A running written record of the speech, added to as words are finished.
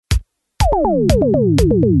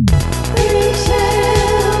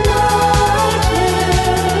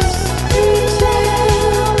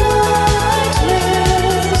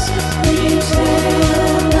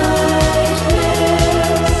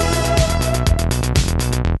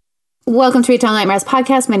Welcome to Retail Nightmares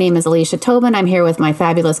Podcast. My name is Alicia Tobin. I'm here with my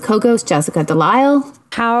fabulous co-ghost, Jessica Delisle.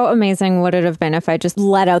 How amazing would it have been if I just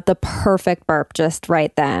let out the perfect burp just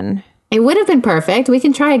right then? It would have been perfect. We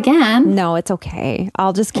can try again. No, it's okay.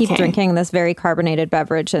 I'll just keep drinking this very carbonated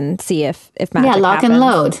beverage and see if magic lock happens. and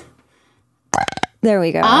load. There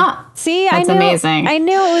we go. See, that's amazing. I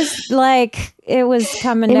knew it was like it was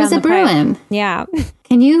coming down. It was a brewing. Yeah.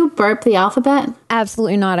 Can you burp the alphabet?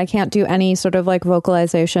 Absolutely not. I can't do any sort of like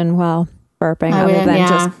vocalization while burping other than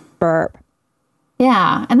just burp.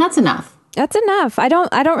 Yeah, and that's enough. That's enough. I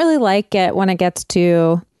don't really like it when it gets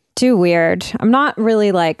too weird. I'm not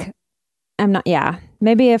really like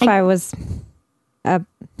maybe if I was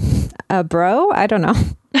a bro, I don't know.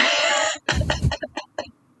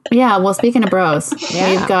 Yeah, well, speaking of bros,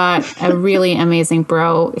 we've got a really amazing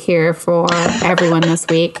bro here for everyone this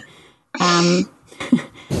week.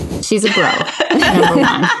 She's a bro, number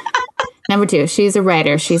one. Number two, she's a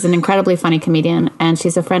writer. She's an incredibly funny comedian, and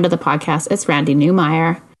she's a friend of the podcast. It's Randy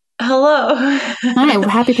Newmeyer. Hello. Hi,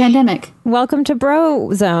 happy pandemic. Welcome to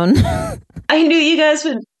Bro Zone. I knew you guys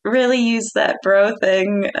would really use that bro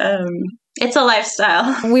thing. It's a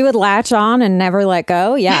lifestyle. We would latch on and never let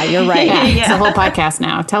go. Yeah, you're right. Yeah. It's a whole podcast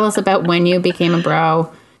now. Tell us about when you became a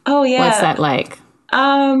bro. Oh, yeah. What's that like?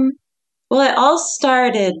 Well, it all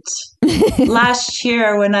started last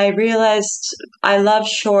year when I realized I love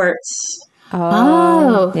shorts.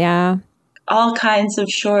 Oh. Yeah. All kinds of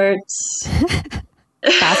shorts.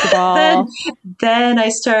 Basketball. Then I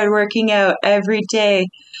started working out every day.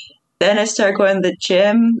 Then I started going to the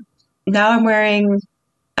gym. Now I'm wearing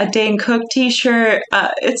a Dane Cook t-shirt.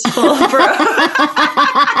 It's full of bro.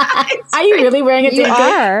 Are you really wearing a Dane Cook? You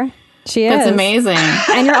are. She is. That's amazing.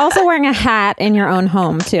 And you're also wearing a hat in your own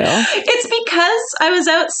home, too. It's because I was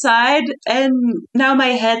outside and now my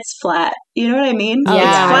head's flat. You know what I mean? Oh,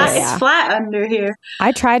 yeah. It's flat under here.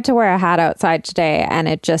 I tried to wear a hat outside today and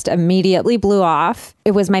it just immediately blew off.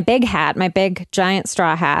 It was my big hat, my big giant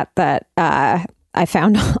straw hat that I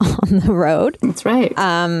found on the road. That's right.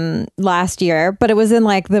 Last year, but it was in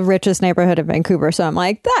like the richest neighborhood of Vancouver. So I'm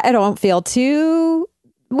like, I don't feel too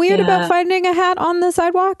weird about finding a hat on the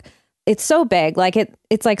sidewalk. It's so big, like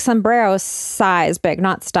it's like sombrero size big,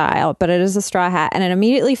 not style, but it is a straw hat. And it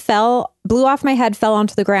immediately blew off my head, fell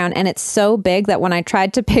onto the ground. And it's so big that when I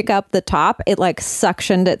tried to pick up the top, it like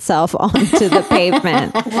suctioned itself onto the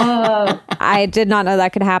pavement. Whoa. I did not know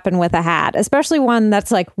that could happen with a hat, especially one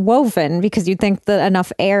that's like woven, because you'd think that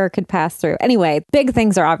enough air could pass through. Anyway, big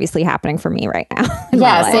things are obviously happening for me right now.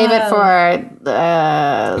 Yeah, save it for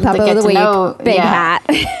Top the of the week. Big hat.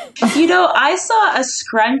 You know, I saw a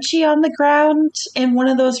scrunchie on the ground in one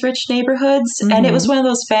of those rich neighborhoods, and it was one of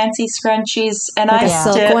those fancy scrunchies, and Like a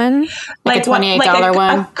silk one? Like a $28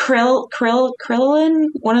 one? A crinoline,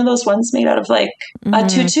 one of those ones made out of like a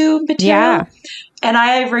tutu material. Yeah. And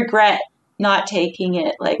I regret not taking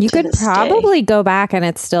it. Like You to could this probably day. go back and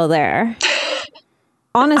it's still there.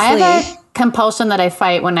 Honestly. I have a compulsion that I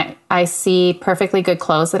fight when I see perfectly good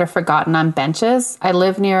clothes that are forgotten on benches. I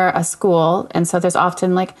live near a school, and so there's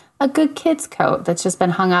often like a good kid's coat that's just been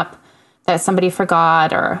hung up that somebody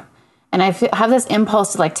forgot, and I have this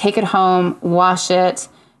impulse to like take it home, wash it,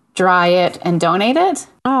 dry it, and donate it.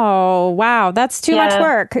 Oh, wow. That's too much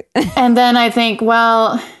work. And then I think,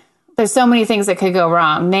 well, there's so many things that could go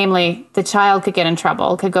wrong. Namely, the child could get in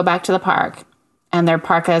trouble, could go back to the park, and their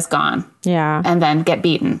parka is gone. Yeah. And then get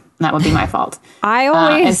beaten. And that would be my fault.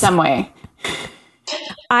 in some way.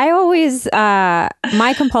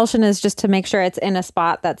 My compulsion is just to make sure it's in a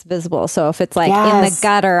spot that's visible. So if it's like in the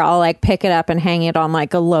gutter, I'll like pick it up and hang it on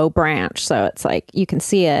like a low branch. So it's like you can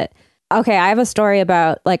see it. Okay, I have a story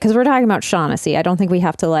about like, because we're talking about Shaughnessy. I don't think we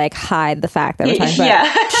have to like hide the fact that we're talking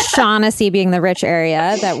about Shaughnessy being the rich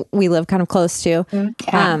area that we live kind of close to.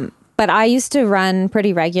 Yeah. But I used to run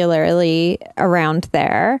pretty regularly around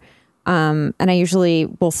there. And I usually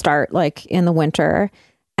will start like in the winter.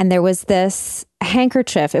 And there was this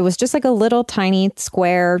handkerchief. It was just like a little tiny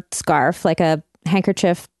square scarf, like a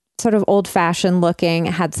handkerchief, sort of old fashioned looking.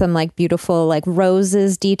 It had some like beautiful like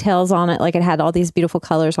roses details on it. Like it had all these beautiful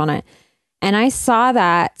colors on it. And I saw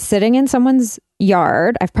that sitting in someone's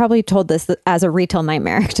yard. I've probably told this as a retail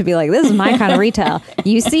nightmare to be like, this is my kind of retail.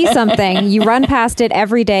 You see something, you run past it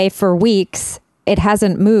every day for weeks. It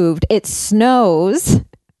hasn't moved. It snows.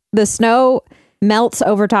 The snow melts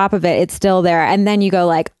over top of it. It's still there. And then you go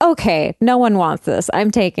like, okay, no one wants this. I'm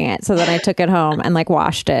taking it. So then I took it home and like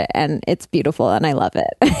washed it, and it's beautiful and I love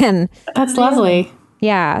it. And that's lovely.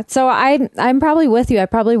 Yeah. So I'm probably with you. I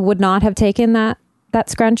probably would not have taken that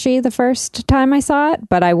scrunchie the first time I saw it,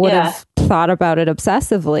 but I would have thought about it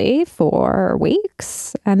obsessively for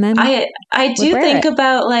weeks, and then I do wear think it.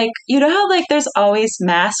 about, like, you know how, like, there's always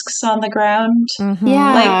masks on the ground? Mhm.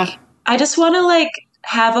 Yeah. Like, I just want to, like,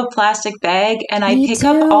 have a plastic bag and I Me pick too.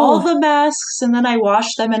 up all the masks and then I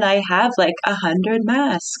wash them and I have like 100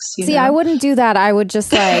 masks. You See, know? I wouldn't do that. I would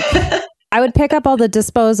just like I would pick up all the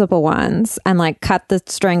disposable ones and like cut the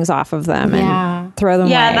strings off of them Yeah. and throw them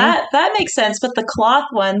Yeah, away. that makes sense. But the cloth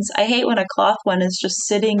ones, I hate when a cloth one is just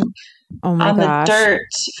sitting Oh my on gosh. the dirt,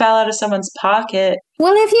 fell out of someone's pocket.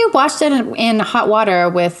 Well, if you washed it in hot water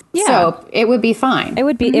with Yeah. soap, it would be fine. It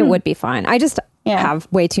would be fine. I just Yeah. have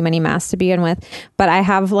way too many masks to begin with, but I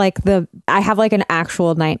have like an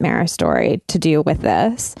actual nightmare story to do with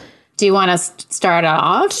this. Do you want to start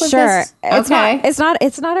off with Sure. this? Okay. It's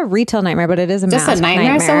not a retail nightmare, but it is a Just mask a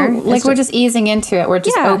nightmare. So, like, It's we're just easing into it. We're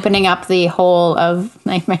just Yeah. opening up the whole of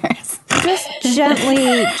nightmares. just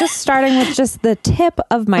gently, just starting with just the tip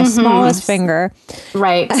of my smallest finger,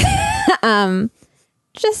 Right.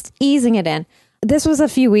 just easing it in. This was a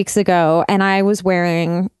few weeks ago, and I was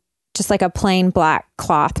wearing just like a plain black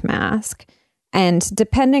cloth mask. And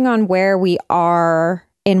depending on where we are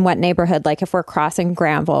in what neighborhood, like if we're crossing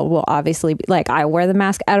Granville, we'll obviously be like, I wear the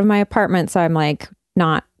mask out of my apartment, so I'm like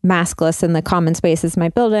not maskless in the common spaces of my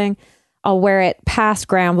building. I'll wear it past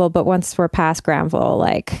Granville, but once we're past Granville,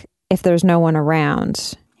 like if there's no one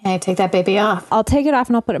around, Hey, take that baby off. I'll take it off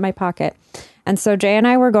and I'll put it in my pocket. And so Jay and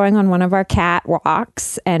I were going on one of our cat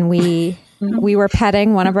walks, and we were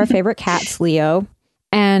petting one of our favorite cats, Leo.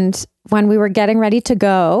 And when we were getting ready to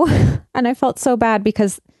go, and I felt so bad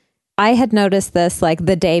because I had noticed this like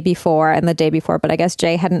the day before and the day before, but I guess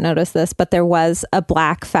Jay hadn't noticed this, but there was a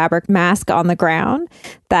black fabric mask on the ground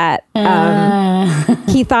that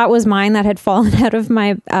he thought was mine that had fallen out of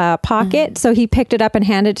my pocket. So he picked it up and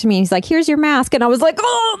handed it to me. He's like, here's your mask. And I was like,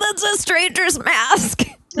 oh, that's a stranger's mask.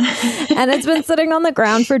 And it's been sitting on the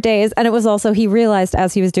ground for days. And it was also, he realized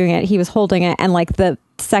as he was doing it, he was holding it, and like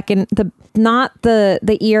not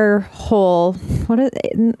the ear hole, what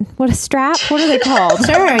a strap, what are they called?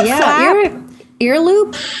 Sure, yeah. Ear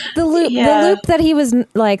loop? The loop that he was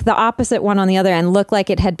like the opposite one on the other end looked like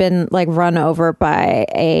it had been like run over by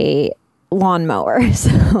a lawnmower.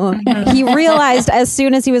 So he realized as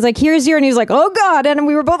soon as he was like, here's your, and he was like, oh God. And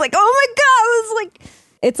we were both like, oh my God. It was like,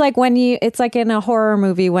 it's like in a horror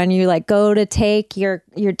movie when you like go to take your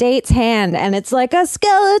date's hand and it's like a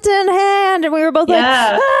skeleton hand, and we were both like,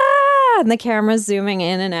 ah, and the camera's zooming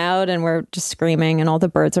in and out and we're just screaming and all the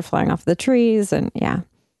birds are flying off the trees, and yeah.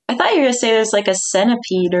 I thought you were going to say there's like a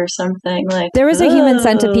centipede or something. Like There was a human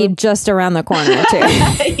centipede just around the corner too.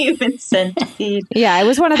 A human centipede. Yeah, it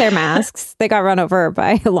was one of their masks. They got run over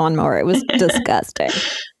by a lawnmower. It was disgusting.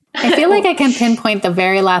 I feel like I can pinpoint the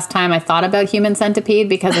very last time I thought about human centipede,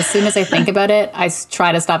 because as soon as I think about it, I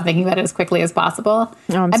try to stop thinking about it as quickly as possible.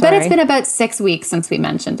 Oh, I'm I bet sorry. it's been about 6 weeks since we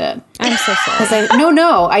mentioned it. I'm so sorry.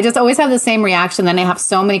 No. I just always have the same reaction. Then I have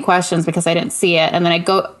so many questions because I didn't see it. And then I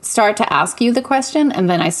start to ask you the question, and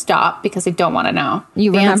then I stop because I don't want to know.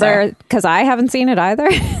 You the remember, answer. because I haven't seen it either.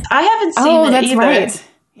 I haven't seen Oh, it that's either. right.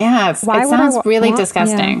 Yeah, it Why would I sounds really want-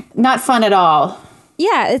 disgusting. yeah. Not fun at all.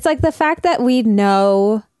 Yeah, it's like the fact that we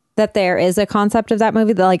know that there is a concept of that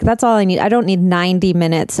movie. Like, that's all I need. I don't need 90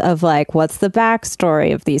 minutes of like, what's the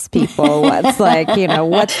backstory of these people? What's like,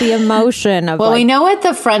 what's the emotion of Well, like, we know what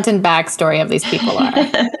the front and back story of these people are.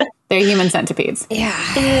 They're human centipedes.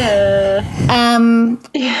 Yeah.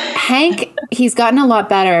 Hank, he's gotten a lot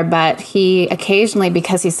better, but he occasionally,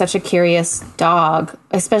 because he's such a curious dog,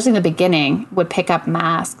 especially in the beginning, would pick up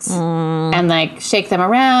masks and like shake them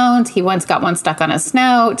around. He once got one stuck on his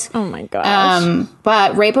snout. oh my gosh.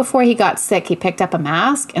 But right before he got sick, he picked up a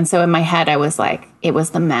mask. And so in my head, I was like, it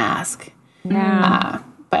was the mask. Yeah.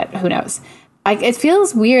 But who knows? It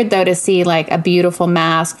feels weird, though, to see like a beautiful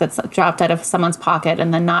mask that's dropped out of someone's pocket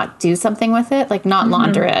and then not do something with it, like not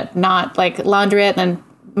launder it, not like launder it, then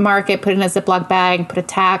mark it, put it in a Ziploc bag, put a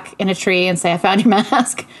tack in a tree and say, I found your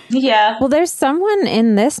mask. Yeah. Well, there's someone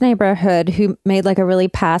in this neighborhood who made like a really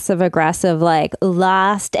passive aggressive, like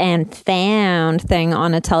lost and found thing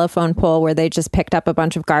on a telephone pole where they just picked up a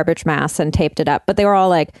bunch of garbage masks and taped it up. But they were all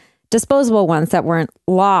like disposable ones that weren't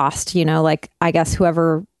lost, like I guess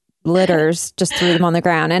whoever litters just threw them on the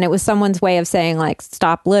ground. And it was someone's way of saying like,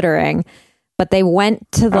 stop littering. But they went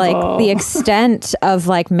to like the extent of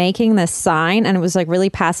like making this sign, and it was like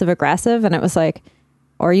really passive aggressive. And it was like,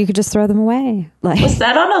 or you could just throw them away. Like, Was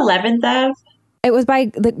that on 11th Ave? it was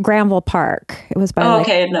by the Granville Park. It was by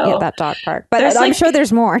that dog park. But There's, I'm like- sure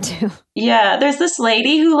there's more too. Yeah, there's this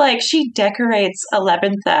lady who like she decorates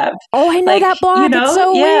 11th Ave. Oh, I know Like, that block. you know? It's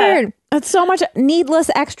so Yeah. weird. It's so much needless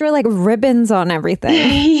extra like ribbons on everything.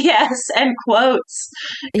 Yes, and quotes.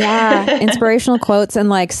 Yeah, inspirational quotes and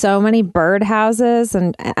like so many birdhouses.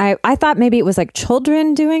 And I thought maybe it was like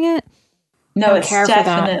children doing it. No, Don't it's care for that.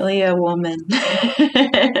 definitely a woman.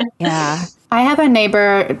 Yeah. I have a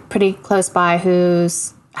neighbor pretty close by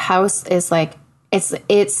whose house is like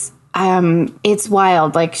it's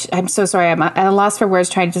wild. Like I'm so sorry, I'm at a loss for words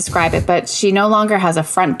trying to describe it, but she no longer has a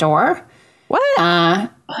front door. What?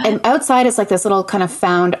 And outside it's like this little kind of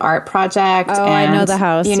found art project. Oh, and, I know the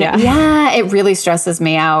house. Yeah, it really stresses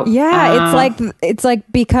me out. Yeah, it's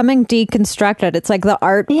like becoming deconstructed. It's like the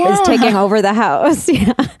art is taking over the house.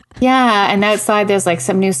 Yeah. Yeah, and outside there's like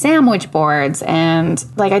some new sandwich boards, and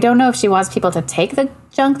like I don't know if she wants people to take the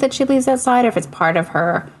junk that she leaves outside, or if it's part of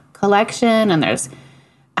her collection. And there's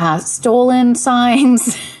stolen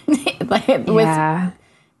signs with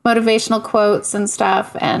motivational quotes and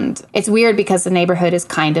stuff. And it's weird because the neighborhood is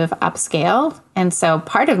kind of upscale, and so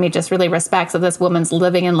part of me just really respects that this woman's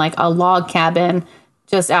living in like a log cabin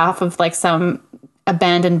just off of like some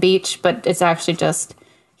abandoned beach, but it's actually just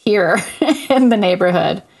here in the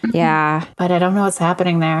neighborhood. Yeah. But I don't know what's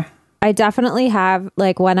happening there. I definitely have,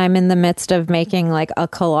 like, when I'm in the midst of making like a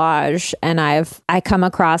collage and I come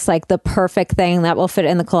across like the perfect thing that will fit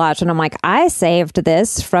in the collage, and I'm like, I saved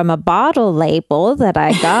this from a bottle label that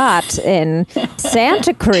I got in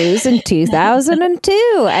Santa Cruz in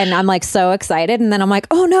 2002, and I'm like so excited, and then I'm like,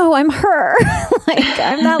 oh no, I'm her. Like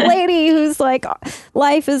I'm that lady who's like,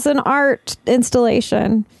 life is an art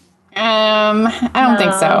installation. I don't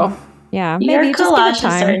think so. Yeah, Your maybe just give it collages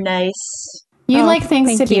time. are nice. You Oh, like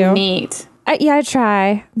things to thank be you. neat. Yeah, I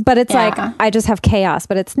try, but it's Yeah. like I just have chaos,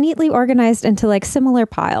 but it's neatly organized into like similar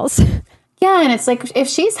piles. Yeah, and it's like if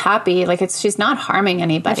she's happy, like she's not harming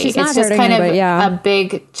anybody. She's not It's just hurting kind anybody, of yeah. a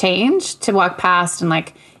big change to walk past, and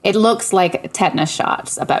like it looks like a tetanus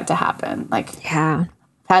shot's about to happen. Like Yeah,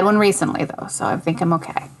 I've had one recently though, so I think I'm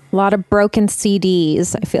okay. a lot of broken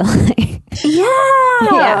CDs. I feel like.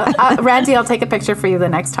 Yeah. Randy, I'll take a picture for you the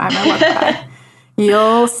next time I walk by.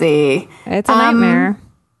 You'll see. It's a nightmare.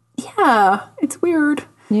 Yeah, it's weird.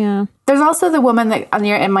 Yeah. There's also the woman that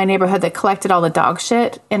in my neighborhood that collected all the dog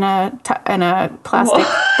shit in a plastic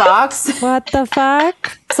box. What the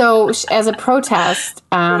fuck? So as a protest,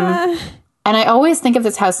 and I always think of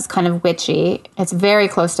this house as kind of witchy. It's very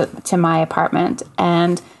close to my apartment,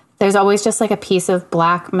 and there's always just like a piece of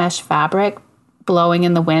black mesh fabric blowing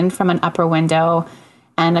in the wind from an upper window,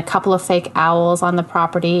 and a couple of fake owls on the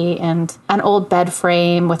property, and an old bed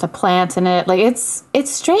frame with a plant in it. Like it's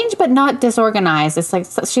strange but not disorganized. It's like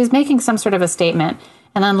she's making some sort of a statement.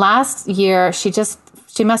 And then last year she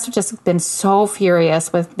must have just been so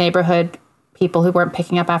furious with neighborhood people who weren't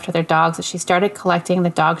picking up after their dogs that she started collecting the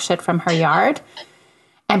dog shit from her yard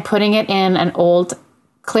and putting it in an old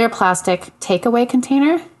clear plastic takeaway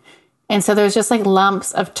container. And so there's just like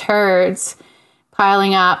lumps of turds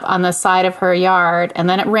piling up on the side of her yard, and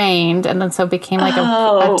then it rained, and then so it became like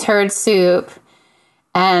a turd soup.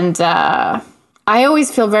 And I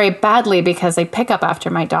always feel very badly because I pick up after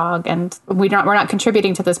my dog, and we're not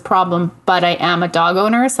contributing to this problem, but I am a dog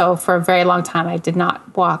owner, so for a very long time I did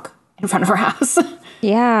not walk in front of her house.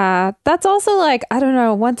 Yeah. That's also like, I don't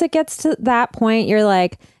know. Once it gets to that point,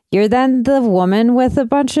 you're then the woman with a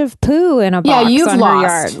bunch of poo in a box you've on lost.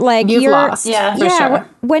 her yard. Like You've you're, lost, yeah, for sure.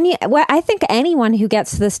 I think anyone who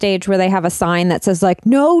gets to the stage where they have a sign that says like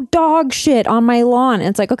no dog shit on my lawn,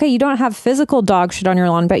 it's like, okay, you don't have physical dog shit on your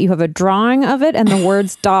lawn, but you have a drawing of it and the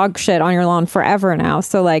words dog shit on your lawn forever now.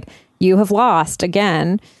 So like you have lost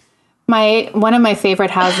again. One of my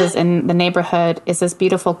favorite houses in the neighborhood is this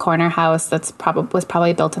beautiful corner house was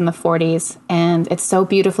probably built in the 40s, and it's so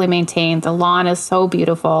beautifully maintained. The lawn is so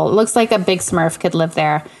beautiful. It looks like a big Smurf could live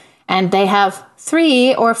there. And they have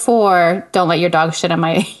 3 or 4 don't let your dog shit on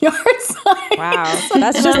my yard signs. Wow.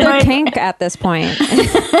 That's just their kink at this point.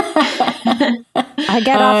 I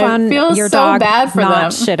get off on feel your so dog bad for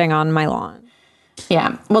not them. shitting on my lawn.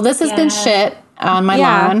 Yeah. Well, this has been shit on my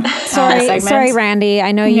lawn. Sorry, segment. Randy.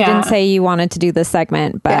 I know you Yeah. didn't say you wanted to do this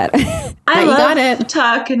segment, but I you love got it.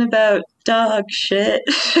 talking about dog shit.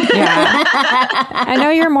 yeah. I know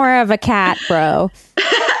you're more of a cat bro.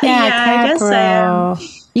 Yeah, I cat guess I bro.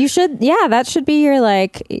 You should, that should be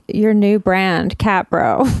your new brand, cat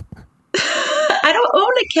bro. I don't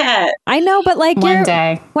own a cat. I know, but like One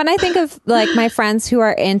day. when I think of like my friends who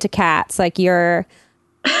are into cats, like you're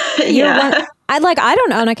Yeah. one, I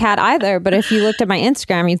don't own a cat either, but if you looked at my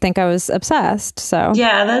Instagram, you'd think I was obsessed. So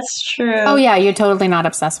Yeah, that's true. Oh, yeah. You're totally not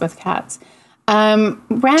obsessed with cats.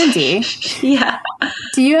 Randy, Yeah.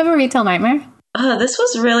 do you have a retail nightmare? Oh, this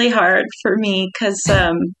was really hard for me because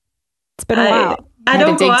it's been a while. I had to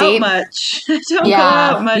don't go dig out deep? much. I don't go Yeah.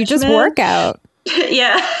 out much. You just man. work out.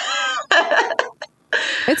 Yeah.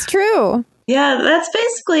 It's true. Yeah, that's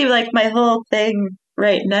basically like my whole thing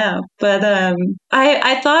right now. But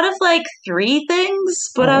I thought of like three things,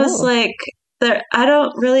 but I was Oh. like I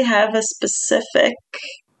don't really have a specific.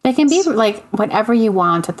 They can be like whatever you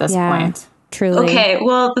want at this Yeah. point. Truly. Okay,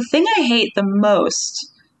 well, the thing I hate the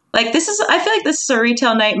most, like I feel like this is a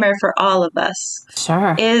retail nightmare for all of us,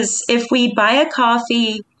 Sure. is if we buy a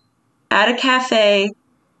coffee at a cafe,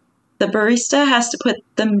 the barista has to put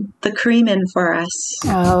the cream in for us.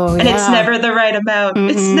 Oh, And yeah. it's never the right amount.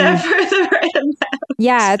 It's Mm-mm. never the right amount.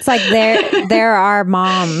 Yeah, it's like there are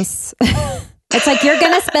moms. It's like you're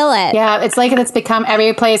gonna spill it. Yeah, it's like it's become,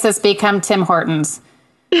 every place has become Tim Hortons,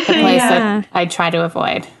 the place Yeah. that I try to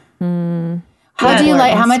avoid. Mm. How Yeah. do you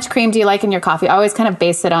like, how Hortons. much cream do you like in your coffee? I always kind of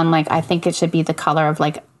base it on like, I think it should be the color of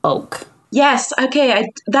like oak. Yes, okay.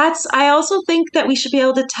 I also think that we should be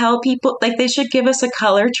able to tell people, like they should give us a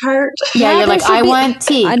color chart. Yeah, you're there like, should I be want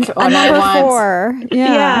teak. a or I number want 4.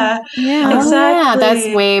 Yeah. Yeah. Oh, Exactly. yeah,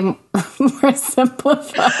 that's way more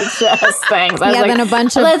simplified just things. I was Yeah, like, then a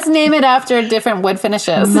bunch of- let's name it after different wood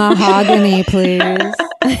finishes. Mahogany, please.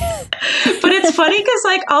 But it's funny because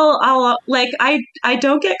like I'll like I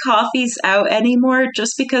don't get coffees out anymore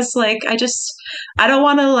just because like I don't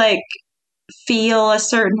want to like feel a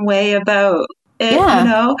certain way about it, Yeah. you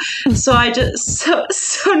know? So I just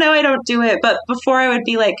so now I don't do it. But before I would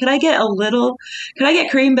be like, could I get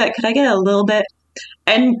cream, but could I get a little bit?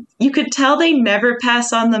 And you could tell they never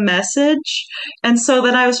pass on the message. And so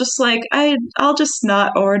then I was just like, I'll just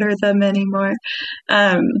not order them anymore.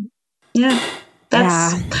 Yeah.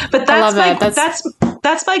 But I love that's my it.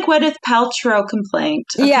 that's my Gwyneth Paltrow complaint.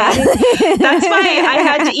 Okay? Yeah. That's my I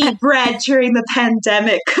had to eat bread during the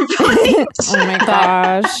pandemic complaint. Oh my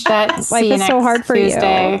gosh. That Life see you is next so hard for you.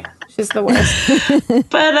 Tuesday. She's the worst.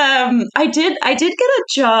 But I did get a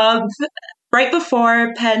job right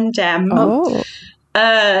before pandemic Oh.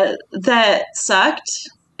 that sucked,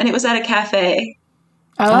 and it was at a cafe.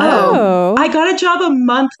 Oh. I got a job a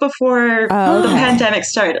month before Oh, the okay. pandemic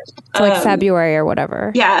started. It's like February or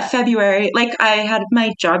whatever. Yeah, February. Like I had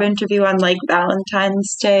my job interview on like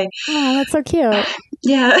Valentine's Day. Oh, that's so cute.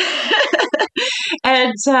 Yeah.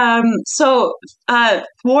 And so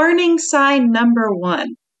warning sign number 1.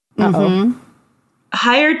 Mhm.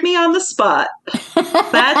 Hired me on the spot.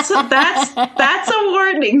 That's a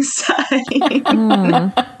warning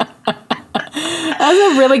sign.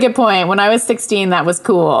 That's a really good point. When I was 16, that was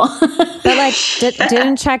cool. But like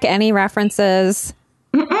didn't check any references.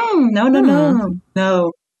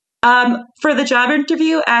 No. For the job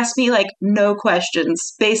interview, asked me like no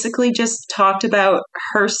questions. Basically, just talked about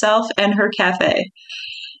herself and her cafe.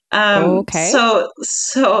 Okay. So,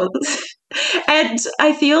 and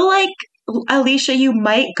I feel like Alicia, you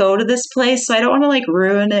might go to this place, so I don't want to like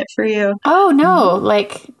ruin it for you. Oh, no.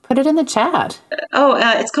 Like, put it in the chat. Oh,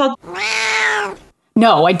 it's called.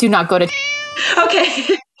 No, I do not go to.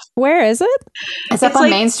 Okay. Where is it? It's up It's on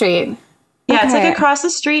like- Main Street. Yeah, it's Okay. like across the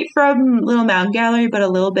street from Little Mountain Gallery, but a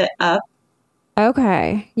little bit up.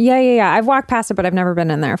 Okay. Yeah. I've walked past it, but I've never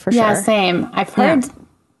been in there for Yeah, sure. same. I've heard it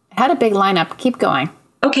had a big lineup. Keep going.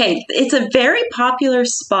 Okay, it's a very popular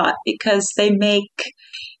spot because they make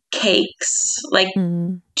cakes, like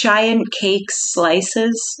giant cake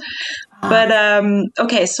slices. But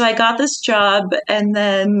okay, so I got this job, and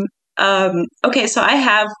then okay, so I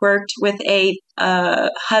have worked with a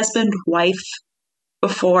husband-wife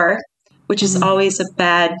before, which is always a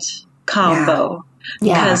bad combo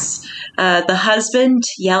Yeah. because the husband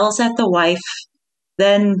yells at the wife.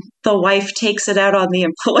 Then the wife takes it out on the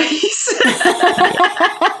employees.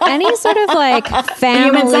 Any sort of like Human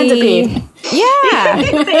family. centipede.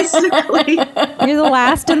 Yeah. Basically. You're the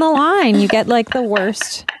last in the line. You get like the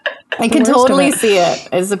worst. I can worst of totally it. see it.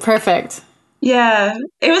 It's a perfect. Yeah.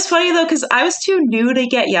 It was funny though, because I was too new to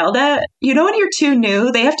get yelled at. You know, when you're too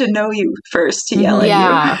new, they have to know you first to yell at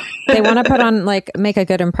Yeah. They want to put on like make a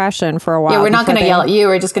good impression for a while. Yeah, we're not before going to they- yell at you.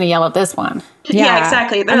 We're just going to yell at this one. you. Yeah,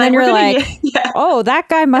 exactly. They're And then "We're you're gonna like, yeah. oh, that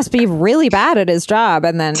guy must be really bad at his job.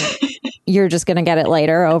 And then you're just going to get it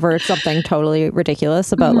later over something totally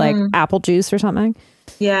ridiculous about like apple juice or something.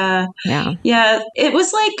 Yeah. Yeah. Yeah. It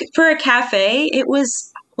was like for a cafe, it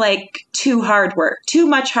was like too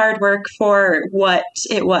much hard work for what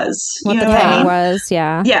it was. What you the know what I pay mean? was.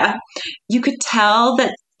 Yeah. Yeah. You could tell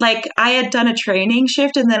that like I had done a training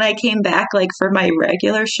shift and then I came back like for my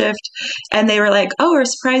regular shift and they were like, "Oh, we're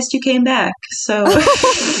surprised you came back." So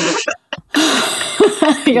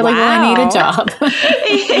You're like, well, I need a job.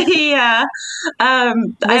 Yeah. Was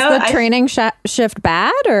the training shift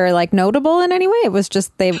bad or like notable in any way? It was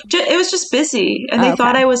just it was just busy, and they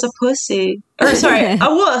thought I was a pussy. Or sorry, a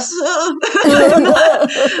wuss.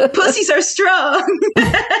 Pussies are strong.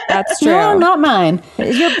 That's true. No, not mine.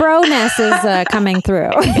 Your broness is coming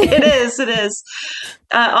through. It is.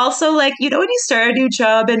 Also, like, you know, when you start a new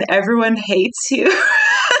job and everyone hates you.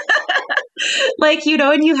 Like, you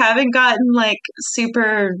know, and you haven't gotten like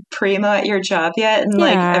super primo at your job yet, and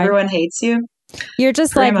like everyone hates you. You're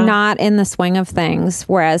just primo. Like not in the swing of things,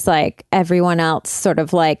 whereas like everyone else sort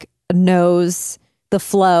of like knows the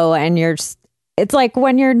flow, and it's like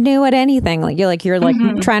when you're new at anything, like you're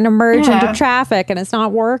trying to merge into traffic and it's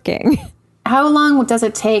not working. How long does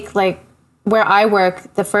it take? Like where I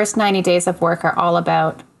work, the first 90 days of work are all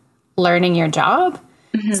about learning your job.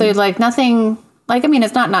 So like nothing. Like, I mean,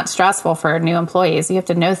 it's not stressful for new employees. You have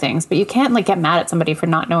to know things, but you can't like get mad at somebody for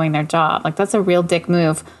not knowing their job. Like that's a real dick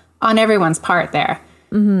move on everyone's part there.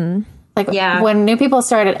 Like when new people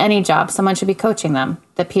start at any job, someone should be coaching them.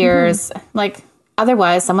 The peers, like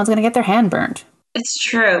otherwise someone's going to get their hand burned. It's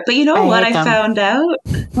true. But you know what I found out?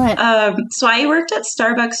 What? So I worked at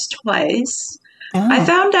Starbucks twice. I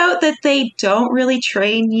found out that they don't really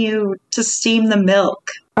train you to steam the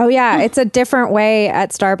milk. Oh, yeah. It's a different way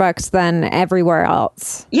at Starbucks than everywhere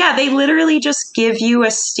else. Yeah, they literally just give you a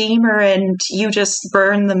steamer and you just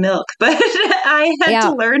burn the milk. But I had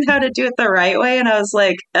to learn how to do it the right way. And I was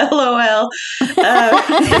like, LOL.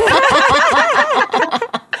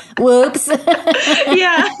 Whoops.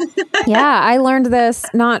 Yeah. Yeah, I learned this,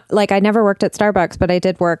 not like I never worked at Starbucks, but I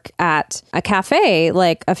did work at a cafe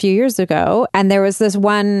like a few years ago. And there was this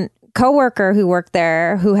one coworker who worked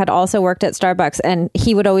there who had also worked at Starbucks, and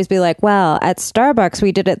he would always be like, well, at Starbucks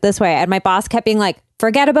we did it this way, and my boss kept being like,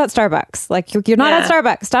 forget about Starbucks, like you're not at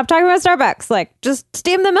Starbucks, stop talking about Starbucks, like just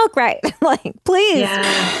steam the milk right. Like please.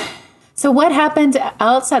 So what happened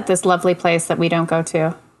else at this lovely place that we don't go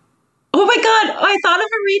to? Oh my god, I thought of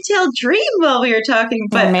a retail dream while we were talking,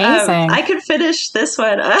 but amazing. I could finish this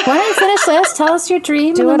one. Why don't you finish this? Tell us your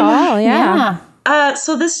dream. Do it all.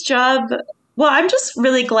 So this job, well, I'm just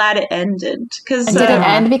really glad it ended. Did it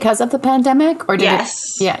end because of the pandemic? Or did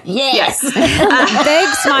yes. Yes. Big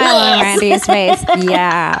smile on Randy's face.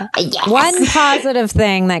 Yeah. Yes. One positive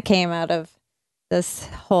thing that came out of this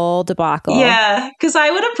whole debacle. Yeah, because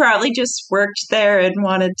I would have probably just worked there and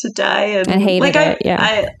wanted to die and hated it.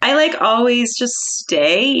 I like always just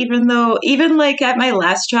stay, even like at my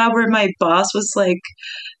last job where my boss was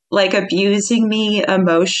like abusing me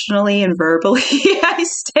emotionally and verbally. I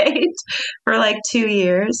stayed for like 2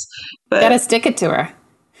 years. But gotta stick it to her.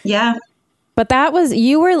 Yeah. But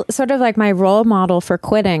you were sort of like my role model for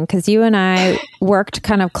quitting, because you and I worked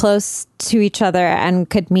kind of close to each other and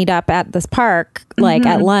could meet up at this park, like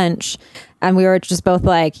at lunch. And we were just both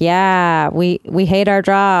like, yeah, we hate our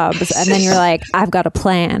jobs. And then you're like, I've got a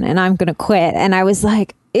plan and I'm going to quit. And I was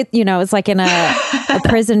like, it's like in a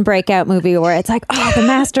prison breakout movie where it's like, oh, the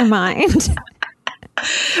mastermind.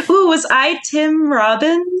 Ooh, was I Tim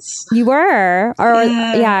Robbins? You were. Or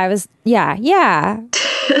I was. Yeah.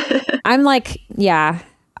 I'm like,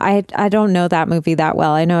 I don't know that movie that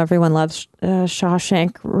well. I know everyone loves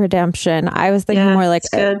Shawshank Redemption. I was thinking more like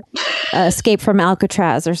Escape from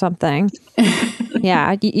Alcatraz or something.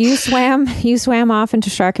 Yeah, you swam off into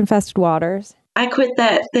shark-infested waters. I quit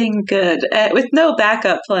that thing good with no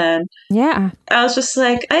backup plan. Yeah, I was just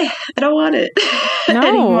like, I don't want it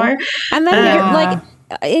anymore. And then you're like,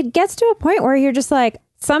 it gets to a point where you're just like,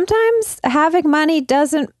 sometimes having money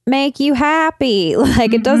doesn't make you happy.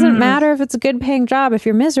 Like, it doesn't matter if it's a good paying job. If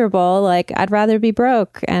you're miserable, like, I'd rather be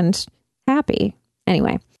broke and happy.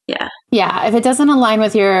 Anyway. Yeah. If it doesn't align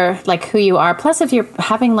with your, like, who you are. Plus, if you're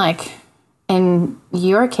having, like, in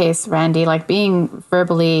your case, Randy, like being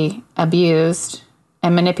verbally abused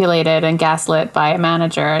and manipulated and gaslit by a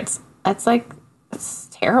manager, it's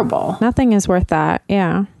terrible. Nothing is worth that.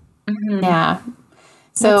 Yeah. Mm-hmm. Yeah.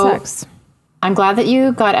 So that sucks. I'm glad that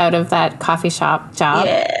you got out of that coffee shop job.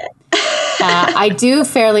 Yeah. I do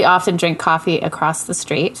fairly often drink coffee across the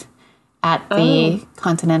street at the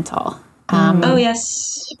Continental. Oh,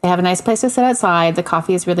 yes. They have a nice place to sit outside. The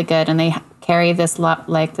coffee is really good, and they carry this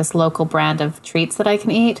this local brand of treats that I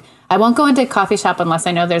can eat. I won't go into a coffee shop unless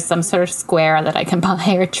I know there's some sort of square that I can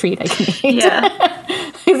buy or treat I can eat.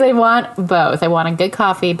 Yeah. Because I want both. I want a good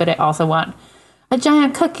coffee, but I also want a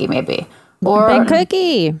giant cookie, maybe. Or big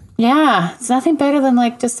cookie. Yeah. It's nothing better than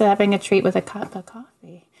like just having a treat with a cup of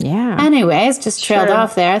coffee. Yeah. Anyways, just trailed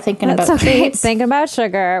off there thinking about treats. Thinking about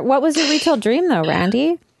sugar. What was your retail dream though,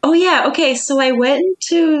 Randy? Oh yeah, okay. So I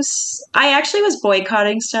actually was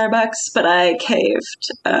boycotting Starbucks, but I caved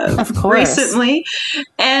Of course. recently,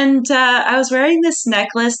 and I was wearing this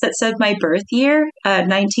necklace that said my birth year,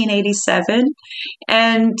 1987,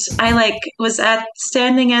 and I was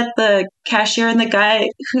standing at the cashier, and the guy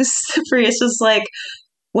who's the priest was like,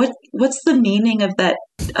 "What's the meaning of that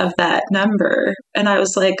number?" And I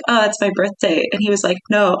was like, "Oh, that's my birthday," and he was like,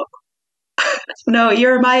 "No." No,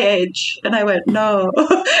 you're my age. And I went, no.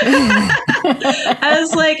 I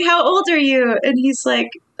was like, how old are you? And he's like,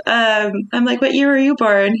 I'm like, what year were you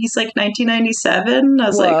born? He's like, 1997. I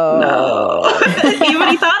was like, no.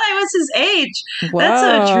 He thought I was his age. Whoa.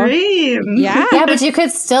 That's a dream. Yeah. Yeah, but you could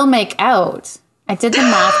still make out. I did the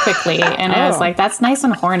math quickly, and I was like, that's nice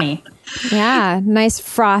and horny. Yeah, nice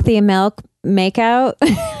frothy milk makeout.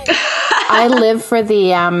 I live for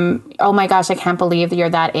the, oh my gosh, I can't believe you're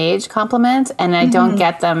that age compliment. And I don't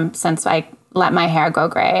get them since I let my hair go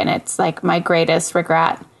gray. And it's like my greatest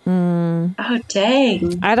regret. Oh,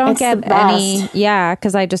 dang. I don't get any. Yeah,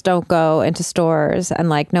 because I just don't go into stores. And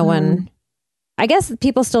like no one, I guess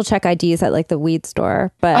people still check IDs at like the weed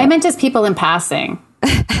store. But I meant just people in passing.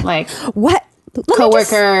 Like what?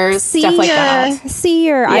 Coworkers, stuff like that. See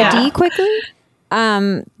your ID quickly.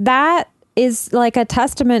 That is like a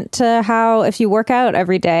testament to how if you work out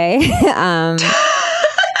every day, I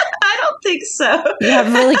don't think so. You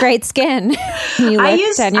have really great skin. I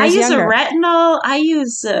use a retinol. I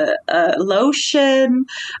use a lotion.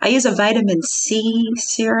 I use a vitamin C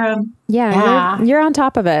serum. Yeah. You're on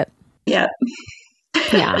top of it. Yeah.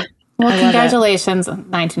 Yeah. Well, congratulations,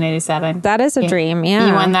 1987. That is a dream. Yeah.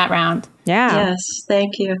 You won that round. Yeah. Yes.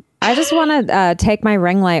 Thank you. I just want to take my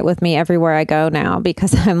ring light with me everywhere I go now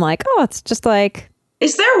because I'm like, oh, it's just like.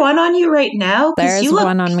 Is there one on you right now? There's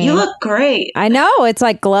one on me. You look great. I know. It's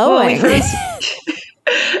like glowing.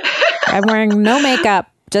 I'm wearing no makeup,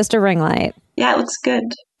 just a ring light. Yeah, it looks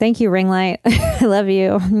good. Thank you, ring light. I love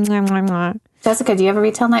you. Jessica, do you have a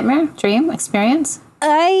retail nightmare, dream, experience?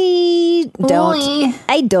 I don't.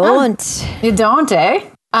 I don't. You don't, eh?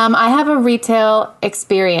 I have a retail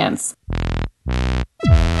experience.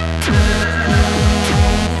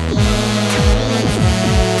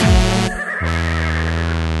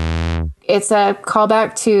 It's a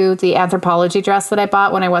callback to the Anthropologie dress that I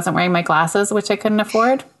bought when I wasn't wearing my glasses, which I couldn't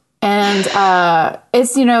afford. And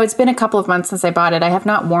it's been a couple of months since I bought it. I have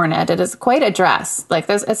not worn it. It is quite a dress.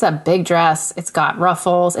 It's a big dress. It's got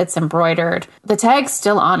ruffles. It's embroidered. The tag's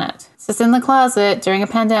still on it. It's just in the closet during a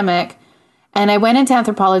pandemic. And I went into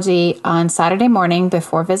Anthropologie on Saturday morning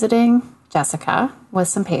before visiting Jessica with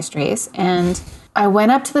some pastries. And I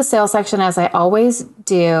went up to the sale section as I always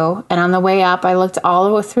do. And on the way up, I looked all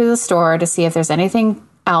the way through the store to see if there's anything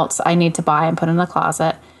else I need to buy and put in the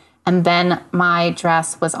closet. And then my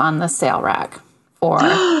dress was on the sale rack for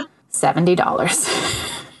 $70.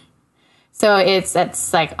 So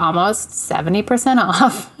it's like almost 70%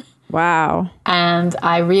 off. Wow. And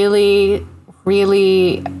I really,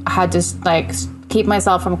 really had to keep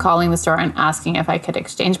myself from calling the store and asking if I could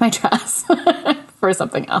exchange my dress for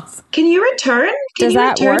something else. Can you return? Does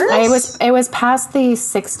that work? It was past the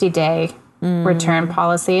 60-day return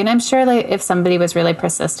policy. And I'm sure that if somebody was really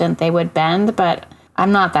persistent, they would bend, but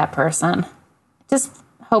I'm not that person. Just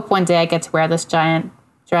hope one day I get to wear this giant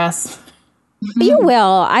dress. You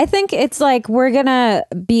will. I think it's like we're going to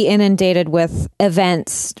be inundated with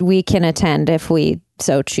events we can attend if we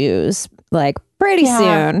so choose, like pretty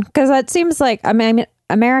soon. Because it seems like, I mean,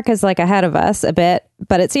 America's like ahead of us a bit,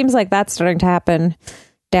 but it seems like that's starting to happen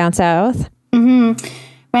down south. Mm-hmm.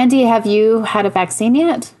 Randy, have you had a vaccine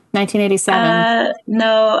yet? 1987.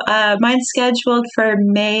 No, mine's scheduled for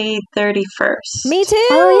May 31st. Me too.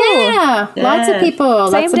 Oh yeah, lots of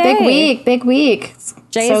people. Same That's day. A big week.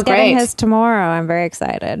 Jay's so getting his tomorrow. I'm very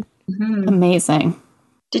excited. Mm-hmm. Amazing.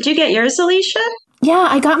 Did you get yours, Alicia? Yeah,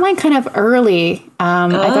 I got mine kind of early. I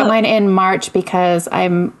got mine in March because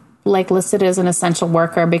I'm listed as an essential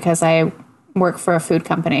worker because I work for a food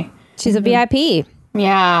company. She's a VIP.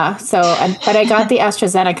 Yeah. So, but I got the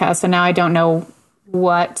AstraZeneca, so now I don't know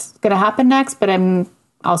what's going to happen next, but I'm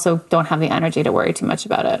also don't have the energy to worry too much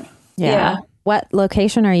about it. Yeah. What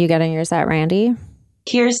location are you getting yours at, Randy?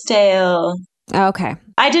 Kearsdale. Okay.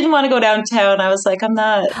 I didn't want to go downtown. I was like, I'm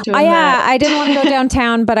not doing that. I didn't want to go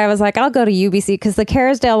downtown, but I was like, I'll go to UBC because the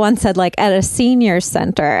Kerrisdale one said like at a senior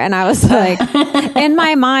center. And I was like, in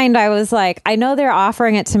my mind, I was like, I know they're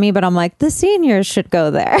offering it to me, but I'm like, the seniors should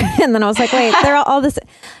go there. And then I was like, wait, they're all this.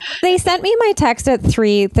 They sent me my text at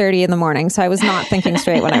 3:30 in the morning. So I was not thinking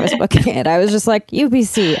straight when I was booking it. I was just like,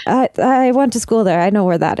 UBC, I went to school there. I know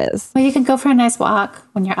where that is. Well, you can go for a nice walk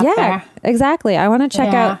when you're up there. Exactly. I want to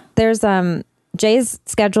check out, there's Jay's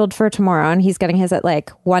scheduled for tomorrow and he's getting his at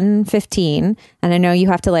like 1:15. And I know you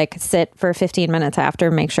have to like sit for 15 minutes after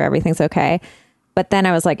and make sure everything's okay. But then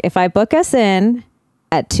I was like, if I book us in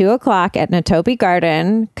at 2:00 at Natobi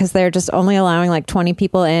Garden, because they're just only allowing like 20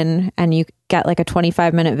 people in and you get like a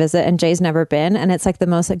 25-minute visit, and Jay's never been. And it's like the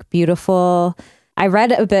most like beautiful. I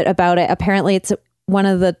read a bit about it. Apparently it's one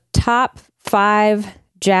of the top 5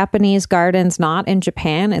 Japanese gardens not in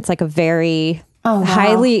Japan. It's like a very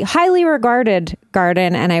highly regarded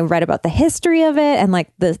garden. And I read about the history of it and like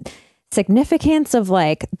the significance of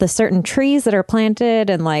like the certain trees that are planted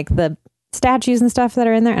and like the statues and stuff that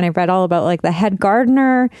are in there. And I read all about like the head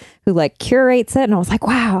gardener who like curates it. And I was like,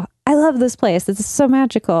 wow, I love this place. This is so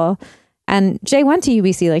magical. And Jay went to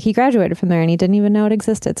UBC, like he graduated from there and he didn't even know it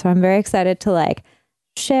existed. So I'm very excited to like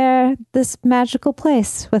share this magical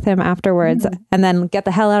place with him afterwards and then get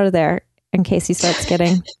the hell out of there in case he starts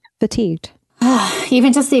getting fatigued.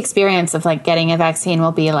 Even just the experience of like getting a vaccine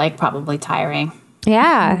will be like probably tiring.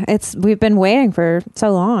 Yeah, we've been waiting for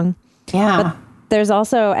so long. Yeah. But there's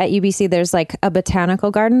also at UBC, there's like a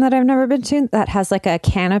botanical garden that I've never been to that has like a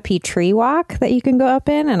canopy tree walk that you can go up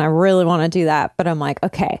in. And I really want to do that. But I'm like,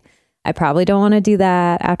 okay, I probably don't want to do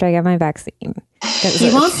that after I get my vaccine.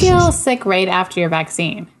 You won't feel sick right after your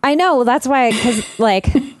vaccine. I know. That's why, because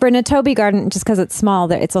like for Natobi Garden, just because it's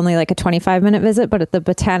small, it's only like a 25-minute visit. But at the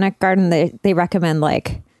Botanic Garden, they recommend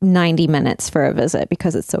like 90 minutes for a visit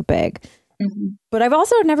because it's so big. Mm-hmm. But I've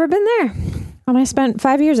also never been there. And I spent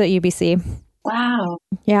 5 years at UBC. Wow.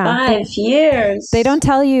 Yeah. 5 years. They don't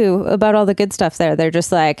tell you about all the good stuff there. They're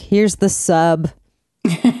just like, here's the sub.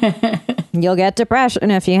 You'll get depression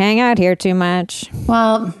if you hang out here too much.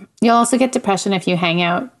 Well, you'll also get depression if you hang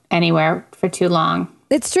out anywhere for too long.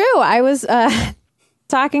 It's true. I was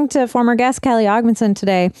talking to former guest Kelly Ogmanson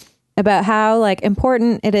today about how like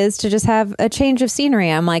important it is to just have a change of scenery.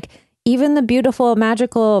 I'm like, even the beautiful,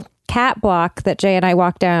 magical cat block that Jay and I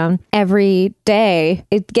walk down every day,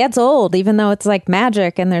 it gets old, even though it's like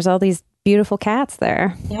magic and there's all these beautiful cats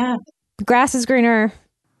there. Yeah. The grass is greener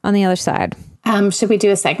on the other side. Should we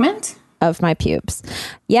do a segment? Of my pubes.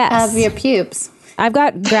 Yes. Of your pubes. I've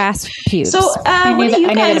got grass pubes. So I knew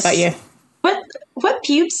that about you. What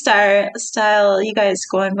pube style are you guys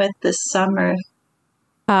going with this summer?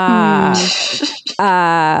 I'd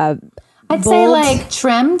say like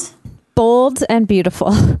trimmed. Bold and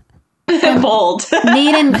beautiful. Bold.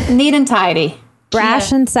 neat and tidy.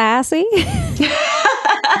 Brash and sassy.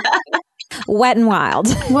 Wet and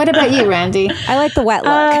wild. What about you, Randy? I like the wet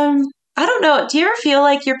look. I don't know. Do you ever feel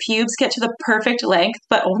like your pubes get to the perfect length,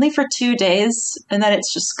 but only for 2 days, and then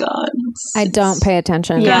it's just gone? I don't pay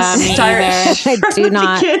attention. Yeah, me either. I do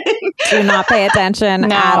not pay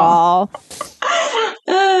attention at all.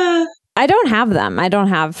 I don't have them. I don't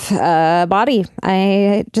have a body.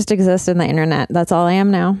 I just exist in the internet. That's all I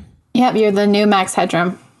am now. Yep, you're the new Max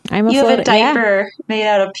Headroom. You have a diaper made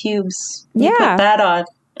out of pubes. You put that on.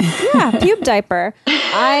 Yeah, pube diaper.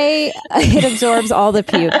 It absorbs all the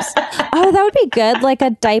pubes. Oh, that would be good. Like a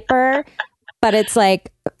diaper, but it's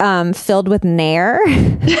like filled with Nair.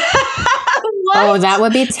 Oh, that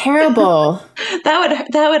would be terrible.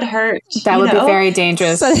 That would hurt. That would be very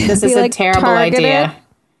dangerous. So this is a terrible idea.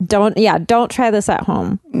 Don't try this at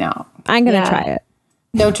home. No. I'm gonna try it.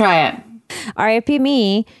 Don't try it. R.I.P.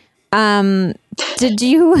 me. Did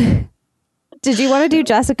you want to do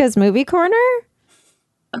Jessica's movie corner?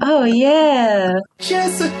 Oh, yeah.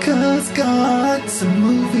 Jessica's got some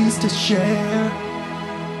movies to share.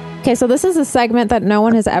 Okay, so this is a segment that no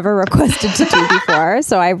one has ever requested to do before,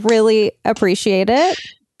 so I really appreciate it.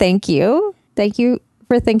 Thank you. Thank you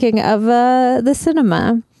for thinking of the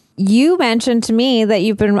cinema. You mentioned to me that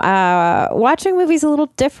you've been watching movies a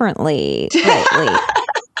little differently lately.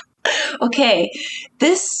 Okay,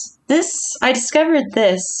 this I discovered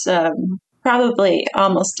this probably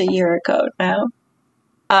almost a year ago now.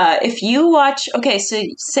 If you watch, so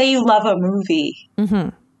say you love a movie.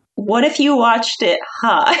 Mm-hmm. What if you watched it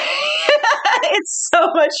high? It's so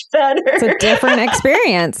much better. It's a different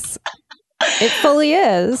experience. It fully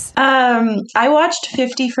is. I watched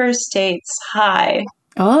 50 First Dates high.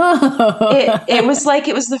 Oh, it was like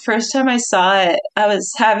it was the first time I saw it. I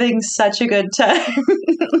was having such a good time.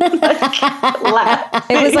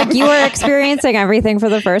 It was like you were experiencing everything for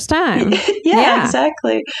the first time. Yeah,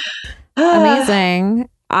 exactly. Amazing.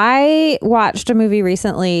 I watched a movie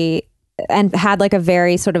recently and had like a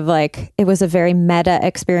very sort of like, it was a very meta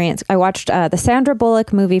experience. I watched the Sandra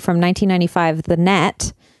Bullock movie from 1995, The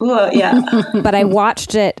Net. Ooh, yeah. But I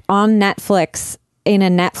watched it on Netflix in a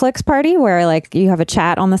Netflix party where like you have a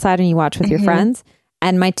chat on the side and you watch with your friends.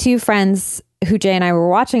 And my two friends who Jay and I were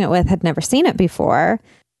watching it with had never seen it before.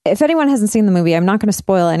 if anyone hasn't seen the movie, I'm not going to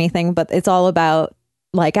spoil anything, but it's all about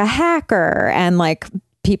like a hacker and like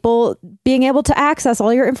people being able to access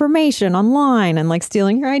all your information online and like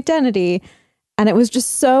stealing your identity. And it was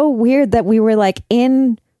just so weird that we were like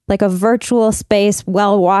in like a virtual space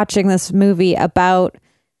while watching this movie about,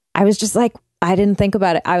 I was just like, I didn't think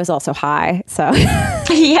about it. I was also high. So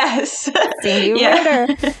Yes. see you later.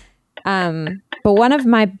 But one of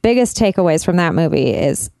my biggest takeaways from that movie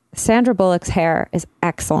is Sandra Bullock's hair is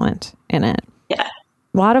excellent in it. Yeah.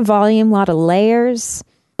 A lot of volume, a lot of layers.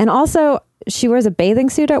 And also she wears a bathing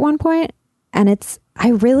suit at one point, and I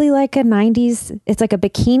really like a 90s, it's like a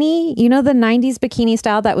bikini, you know, the 90s bikini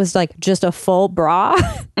style that was like just a full bra.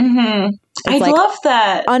 I like love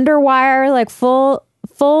that. Underwire, like full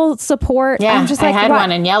support. Yeah, I'm just I like, had why-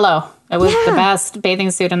 one in yellow. It was the Yeah. best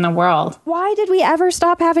bathing suit in the world. Why did we ever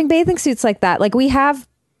stop having bathing suits like that? Like we have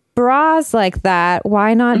bras like that.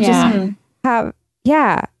 Why not just have,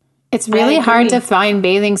 yeah. It's really hard agree. to find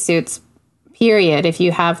bathing suits, period, if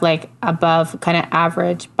you have like above kind of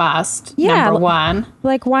average bust, Yeah. number one.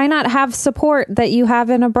 Like why not have support that you have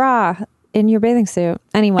in a bra in your bathing suit?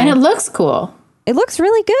 Anyway. And it looks cool. It looks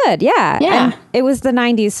really good. Yeah. Yeah. And it was the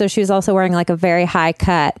 90s. So she was also wearing like a very high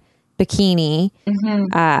cut bikini.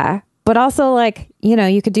 But also like, you know,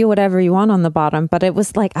 you could do whatever you want on the bottom. But it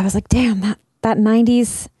was like, I was like, damn, that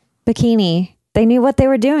 90s bikini, they knew what they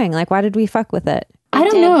were doing. Like, why did we fuck with it? I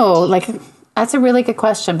don't know. Like, that's a really good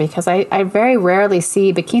question because I very rarely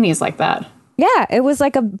see bikinis like that. Yeah. It was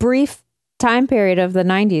like a brief time period of the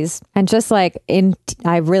 90s. And just like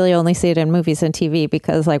I really only see it in movies and TV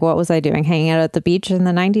because like, what was I doing? Hanging out at the beach in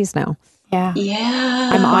the 90s? No. Yeah. Yeah.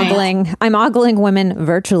 I'm ogling women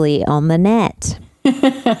virtually on the net.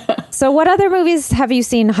 So what other movies have you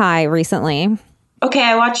seen high recently? Okay,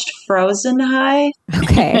 I watched Frozen High.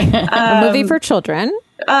 Okay. A movie for children.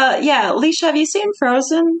 Yeah, Alicia, have you seen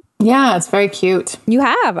Frozen? Yeah, it's very cute. You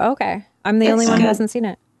have? Okay. I'm the only It's one who good. hasn't seen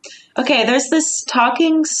it. Okay, there's this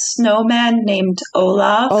talking snowman named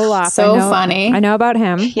Olaf. Olaf. So I know, funny. I know about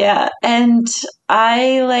him. Yeah, and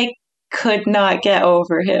I like could not get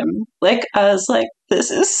over him. Like I was like, this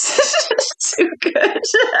is too good.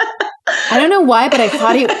 I don't know why, but I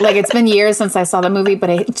thought like, it's been years since I saw the movie, but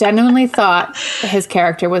I genuinely thought his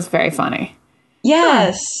character was very funny.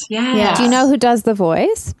 Yes. Yeah. Yeah. Do you know who does the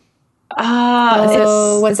voice?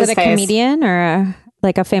 Oh, what's Is his it a face? comedian or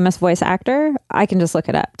like a famous voice actor? I can just look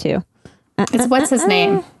it up too. What's his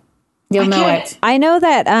name? You'll know can't- it. I know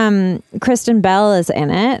that Kristen Bell is in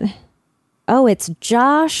it. Oh, it's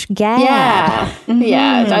Josh Gad. Yeah.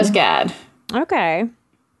 Yeah, Josh Gad. Okay.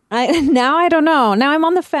 Now I don't know. Now I'm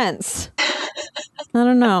on the fence. I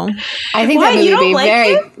don't know. I think Why? that You movie would don't be like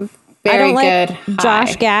very, him? very I don't like good. Josh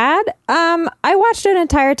high. Gad. I watched an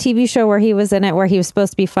entire TV show where he was in it, where he was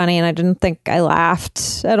supposed to be funny, and I didn't think I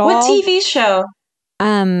laughed at all. What TV show?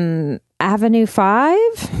 Avenue 5.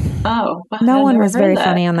 Oh, wow, No I've one never was heard very that.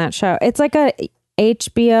 funny on that show. It's like a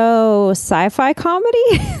HBO sci-fi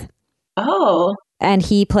comedy, Oh, and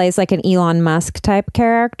he plays like an Elon Musk type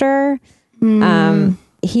character.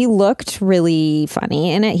 He looked really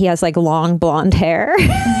funny in it. He has like long blonde hair.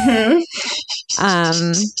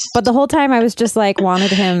 But the whole time I was just like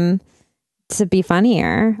wanted him to be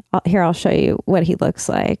funnier. I'll show you what he looks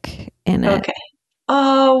like in it. okay.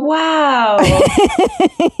 Oh, wow.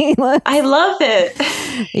 He looks- I love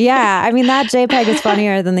it. yeah, I mean that JPEG is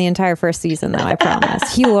funnier than the entire first season, though. I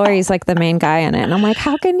promise. Hugh Laurie's like the main guy in it, and I'm like,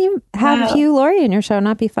 how can you have Wow. Hugh Laurie in your show and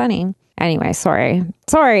not be funny? Anyway, sorry,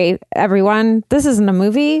 everyone. This isn't a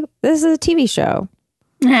movie. This is a TV show.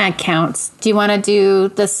 It counts. Do you want to do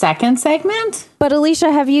the second segment? But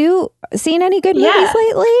Alicia, have you seen any good Yeah. movies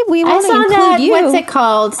lately? We I want to saw include that. you. What's it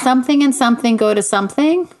called? Something and something go to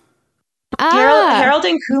something. Harold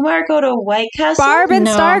and Kumar go to White Castle. Barb and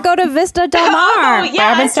No. Star go to Vista Del Mar. Oh, yeah,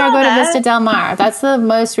 Barb I and Star saw go to that. Vista Del Mar. That's the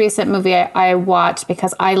most recent movie I watched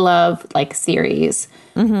because I love like series.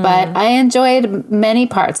 But I enjoyed many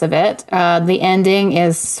parts of it. The ending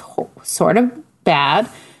is sort of bad,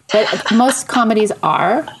 but most comedies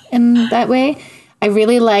are in that way. I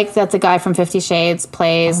really like that the guy from 50 Shades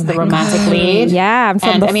plays the romantic lead. Yeah, I'm from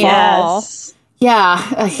And, the I mean, fall. Yes.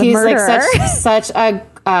 Yeah, he's like murderer. such a.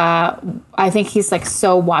 I think he's like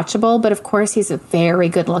so watchable, but of course he's very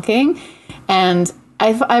good looking, and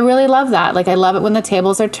I really love that. Like I love it when the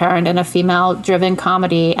tables are turned in a female-driven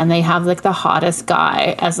comedy, and they have like the hottest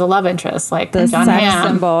guy as the love interest, like The John sex Hamm.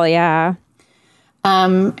 symbol, yeah.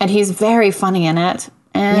 And he's very funny in it.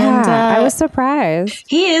 And Yeah, I was surprised.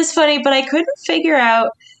 He is funny, but I couldn't figure out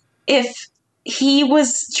if he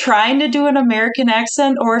was trying to do an American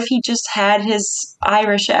accent or if he just had his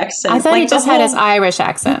Irish accent. I thought Like, he the just had his whole- Irish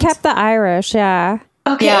accent. Kept the Irish, yeah.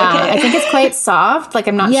 Okay, Yeah, okay. I think it's quite soft. Like,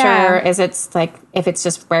 I'm not sure if it's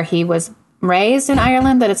just where he was raised in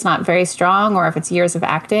Ireland, that it's not very strong, or if it's years of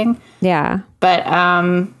acting. Yeah. But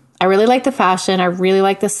I really like the fashion. I really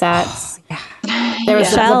like the sets. There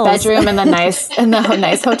was the Shells. bedroom in the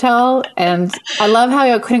nice hotel, and I love how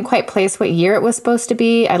I couldn't quite place what year it was supposed to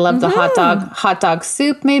be. I love the hot dog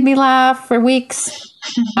soup made me laugh for weeks.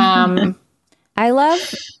 I love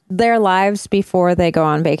their lives before they go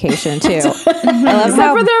on vacation too. I love Except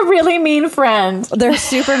how for their really mean friend. they're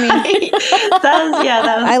super mean. that was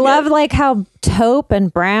I good. love like how taupe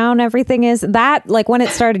and brown everything is. That like when it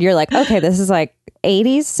started, you're like, okay, this is like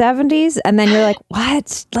 80s, 70s, and then you're like,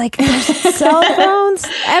 what? Like there's cell phones.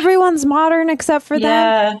 Everyone's modern except for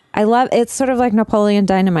Yeah. them. I love it's sort of like Napoleon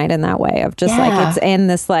Dynamite in that way of just like Yeah. it's in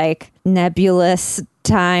this like nebulous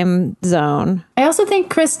time zone. I also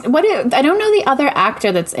think I don't know the other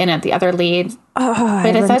actor that's in it, the other lead, but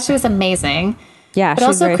I thought she was amazing. Yeah, But she's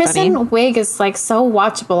also very Kristen funny. Wiig is like so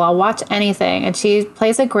watchable. I'll watch anything, and she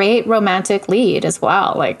plays a great romantic lead as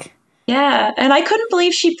well. Like, Yeah, and I couldn't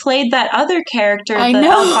believe she played that other character, I the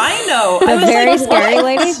know. albino. The I was very like, scary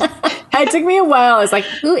lady. it took me a while. I was like,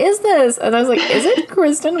 "Who is this?" And I was like, "Is it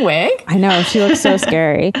Kristen Wiig?" I know she looks so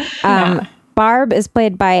scary. Yeah. Barb is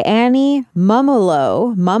played by Annie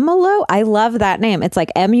Mumolo. Mumolo? I love that name. It's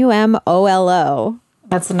like Mumolo.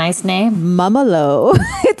 That's a nice name. Mumolo.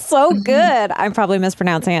 It's so good. I'm probably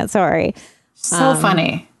mispronouncing it. Sorry. So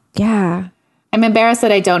funny. Yeah. I'm embarrassed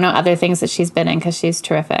that I don't know other things that she's been in because she's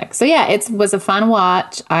terrific. So yeah, it was a fun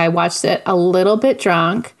watch. I watched it a little bit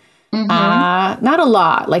drunk, not a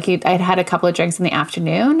lot. Like I'd had a couple of drinks in the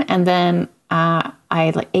afternoon, and then I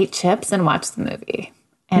like ate chips and watched the movie,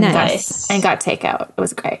 and Nice. got takeout. It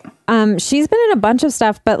was great. She's been in a bunch of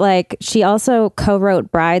stuff, but like she also co-wrote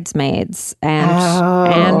Bridesmaids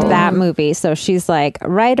and that movie. So she's like a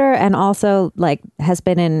writer and also like has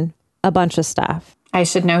been in a bunch of stuff. I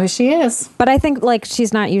should know who she is. But I think like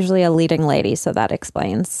she's not usually a leading lady, so that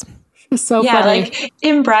explains. She's so Yeah, funny. like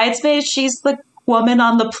in Bridesmaids, she's the woman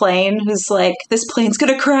on the plane who's like, this plane's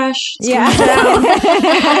gonna crash. It's Yeah.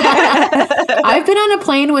 I've been on a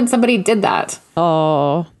plane when somebody did that.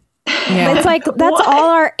 Oh. Yeah. It's like that's all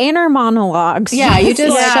our inner monologues. Yeah, you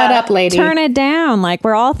just Yeah. shut up, lady. turn it down. Like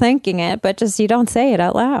we're all thinking it, but just you don't say it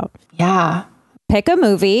out loud. Yeah. Pick a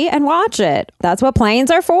movie and watch it. That's what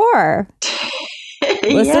planes are for.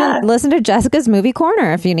 Listen to Jessica's Movie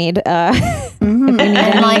Corner if you need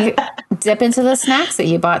And like dip into the snacks that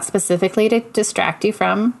you bought specifically to distract you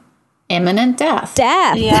from imminent death.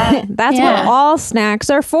 death. Yeah. That's Yeah. what all snacks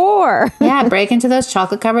are for. Yeah, break into those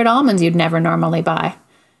chocolate covered almonds you'd never normally buy.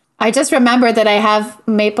 I just remembered that I have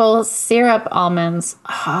maple syrup almonds.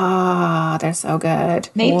 Oh, they're so good.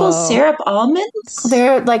 Maple syrup almonds?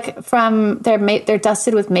 They're like they're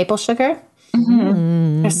dusted with maple sugar.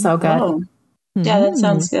 They're so good. Oh. Yeah, that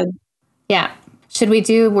sounds good. Yeah. Should we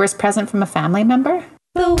do worst present from a family member?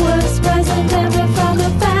 The worst present ever from a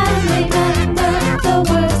family member. The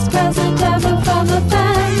worst present ever from a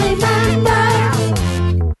family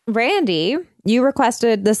member. Randy, you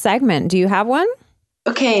requested the segment. Do you have one?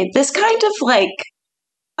 Okay, this kind of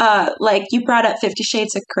like you brought up 50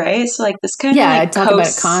 Shades of Grey, so like this kind Yeah, of I like talk about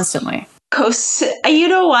it constantly. You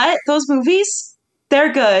know what? Those movies,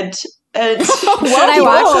 they're good. And Should I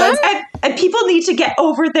watch them? And people need to get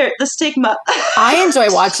over the stigma. I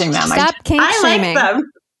enjoy watching them. Stop kink I shaming. like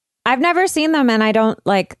them. I've never seen them, and I don't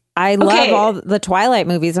like. I love Okay. all the Twilight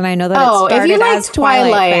movies, and I know that Oh, it if started you like as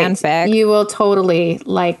Twilight fanfic. you will totally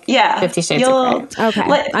like Yeah, 50 Shades you'll- of Grey. Okay,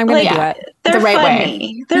 Like- I'm gonna like- do it. They're The right way.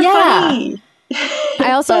 funny. They're Yeah. funny.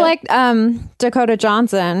 I also But- like Dakota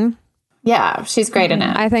Johnson. Yeah, she's great in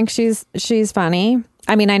it. I think she's funny.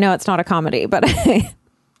 I mean, I know it's not a comedy, but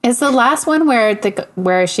Is the last one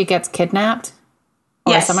where she gets kidnapped?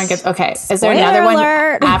 Or Yes. someone gets okay. Is there Spoiler another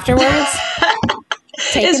alert. one afterwards?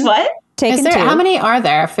 Is what? taken Is there two. how many are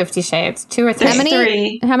there? 50 Shades? 2 or 3? There's many?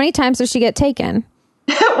 three. How many times does she get taken?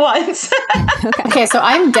 Once. Okay, so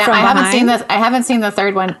I'm down. From I haven't behind? seen I haven't seen the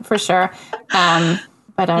third one for sure.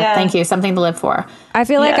 But Yeah. thank you. Something to live for. I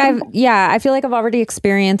feel like Yeah. I feel like I've already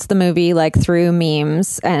experienced the movie like through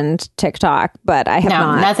memes and TikTok, but I have No,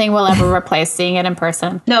 not. nothing will ever replace seeing it in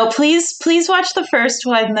person. No, please watch the first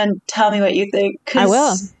one and then tell me what you think. 'Cause I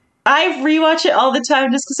will. I rewatch it all the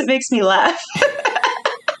time just because it makes me laugh.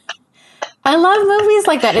 I love movies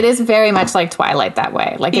like that. It is very much like Twilight that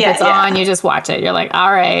way. Like if Yeah, it's yeah. on, you just watch it. You're like,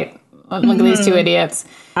 all right, look at these two idiots.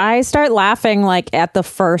 I start laughing like at the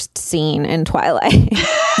first scene in Twilight.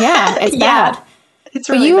 Yeah, it's Yeah. bad. It's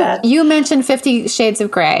But really bad. you mentioned 50 Shades of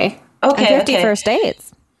Grey. Okay, 50 okay. First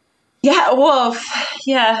Dates. Yeah, well,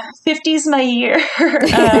 yeah, 50's my year.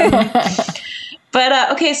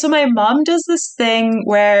 But okay, so my mom does this thing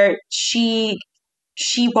where she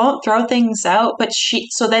won't throw things out, but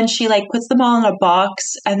then she like puts them all in a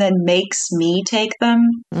box and then makes me take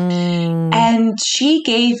them. And she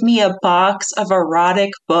gave me a box of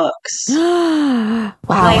erotic books. Wow.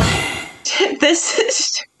 Like, this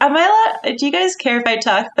is. Am I allowed? Do you guys care if I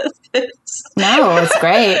talk about this? No, it's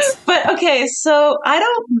great. But okay, so I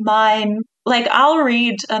don't mind. Like, I'll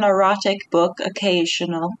read an erotic book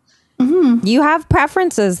occasional. You have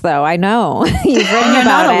preferences, though. I know. You've written You're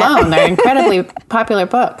about not it. alone. They're incredibly popular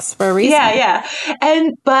books for a reason. Yeah.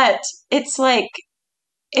 But it's like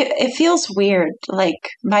it feels weird. Like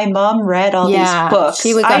my mom read all these books.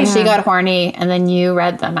 She got horny, and then you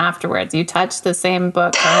read them afterwards. You touched the same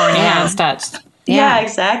book her horny hands touched. Yeah,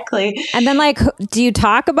 exactly. And then, like, do you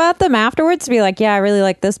talk about them afterwards? Be like, yeah, I really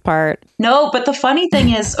like this part. No, but the funny thing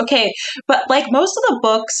is, okay, but like most of the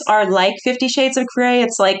books are like 50 Shades of Grey.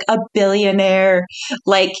 It's like a billionaire,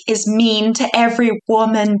 like, is mean to every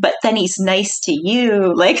woman, but then he's nice to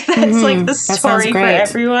you. Like, that's like the story for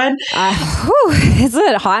everyone. Is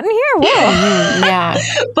it hot in here? Whoa. Yeah.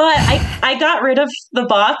 But I got rid of the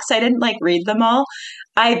box. I didn't like read them all.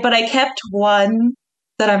 But I kept one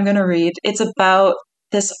that I'm going to read. It's about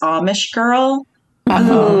this Amish girl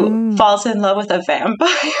who falls in love with a vampire.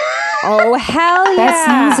 Oh, hell yeah.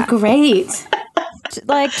 That sounds great.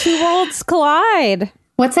 Like two worlds collide.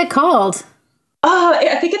 What's it called? Oh,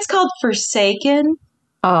 I think it's called Forsaken.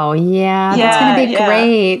 Oh, yeah. That's going to be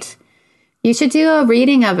great. You should do a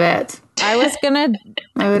reading of it. I was going to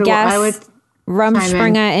I would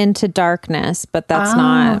Rumspringa Into Darkness, but that's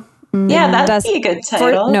not. Yeah, that'd be a good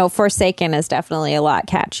title. Forsaken is definitely a lot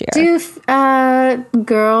catchier. Do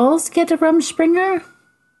girls get a Rumspringa?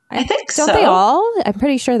 I think so. Don't they all? I'm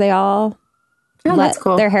pretty sure they all that's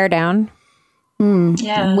cool. Their hair down.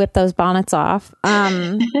 And whip those bonnets off.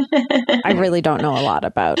 I really don't know a lot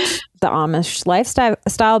about the Amish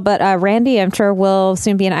lifestyle, but Randy, I'm sure, will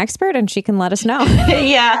soon be an expert, and she can let us know.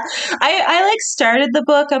 Yeah, I like started the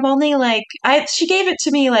book. I'm only like she gave it to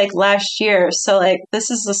me like last year, so like this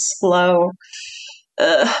is a slow.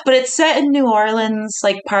 But it's set in New Orleans,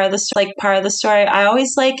 like part of the story. I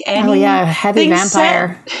always like any. Oh yeah, heavy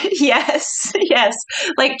vampire. Yes.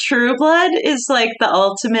 Like True Blood is like the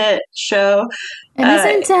ultimate show. And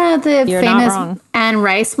isn't the famous Anne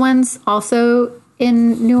Rice ones also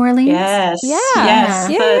in New Orleans? Yes.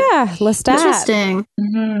 Yeah. Lestat. Interesting.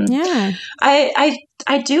 Mm-hmm. Yeah.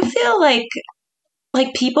 I do feel like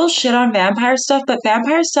people shit on vampire stuff, but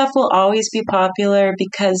vampire stuff will always be popular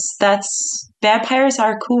because vampires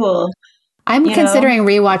are cool. I'm considering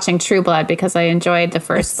rewatching True Blood because I enjoyed the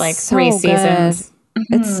first 3 seasons.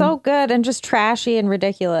 Mm-hmm. It's so good and just trashy and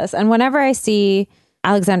ridiculous. And whenever I see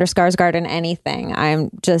Alexander Skarsgård in anything, I'm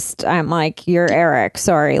like, you're Eric.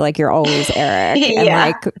 Sorry, like you're always Eric. And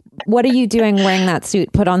like, what are you doing wearing that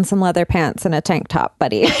suit? Put on some leather pants and a tank top,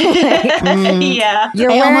 buddy. Like, you're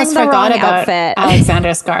wearing almost the forgot wrong about outfit. Alexander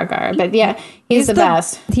Skarsgård, but yeah, he's the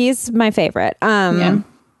best. He's my favorite.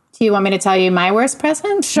 Do you want me to tell you my worst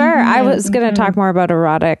present? Sure. I was going to talk more about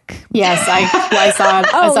erotic. Yes, I saw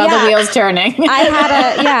the wheels turning.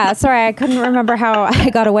 Sorry, I couldn't remember how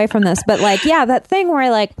I got away from this, but like, yeah, that thing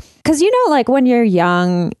where like, because like when you're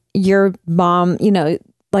young, your mom,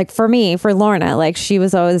 like for Lorna, like she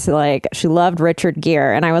was always like, she loved Richard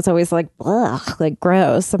Gere, and I was always like, ugh, like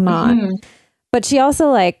gross. I'm not. But she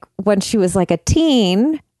also, like, when she was like a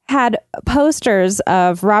teen, had posters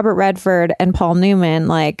of Robert Redford and Paul Newman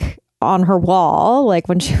like on her wall, like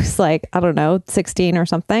when she was like, I don't know, 16 or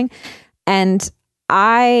something. And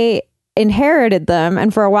I inherited them.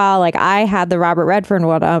 And for a while, like I had the Robert Redford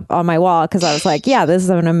one up on my wall because I was like, yeah, this is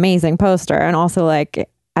an amazing poster. And also like,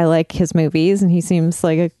 I like his movies and he seems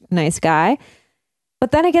like a nice guy.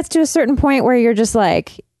 But then it gets to a certain point where you're just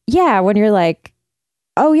like, yeah, when you're like,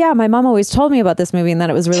 oh yeah, my mom always told me about this movie and that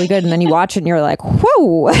it was really good. And then you watch it and you're like,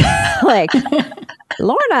 whoa, like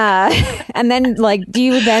Lorna. And then like, do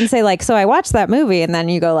you then say like, so I watched that movie, and then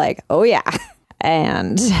you go like, oh yeah.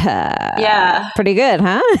 And pretty good,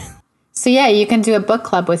 huh? So yeah, you can do a book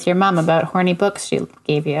club with your mom about horny books she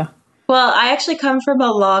gave you. Well, I actually come from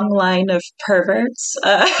a long line of perverts.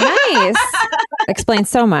 Nice. Explains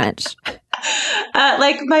so much.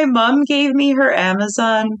 Like my mom gave me her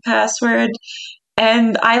Amazon password,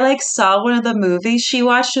 and I like saw one of the movies she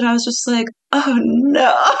watched, and I was just like, oh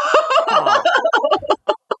no.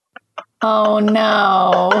 Oh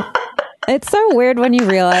no. It's so weird when you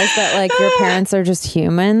realize that like your parents are just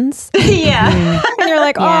humans. Yeah. And you're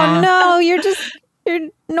like, oh no, you're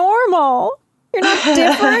normal. You're not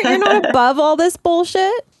different. You're not above all this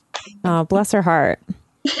bullshit. Oh, bless her heart.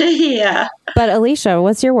 Yeah. But Alicia,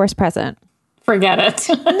 what's your worst present? Forget it.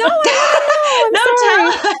 No,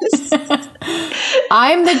 tell us.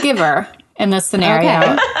 I'm the giver in this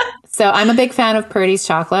scenario. Okay. So I'm a big fan of Purdy's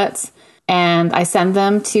chocolates, and I send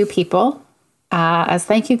them to people as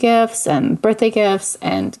thank you gifts and birthday gifts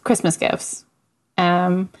and Christmas gifts.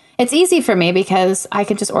 It's easy for me because I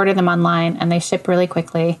can just order them online and they ship really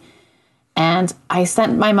quickly. And I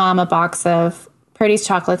sent my mom a box of Purdy's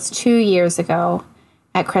chocolates 2 years ago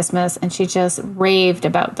at Christmas, and she just raved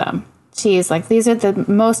about them. She's like, these are the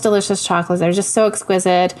most delicious chocolates. They're just so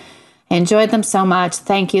exquisite. I enjoyed them so much.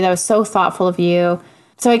 Thank you. That was so thoughtful of you.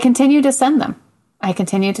 So I continue to send them. I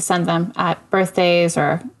continue to send them at birthdays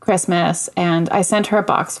or Christmas, and I sent her a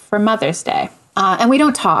box for Mother's Day. And we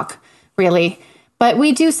don't talk, really, but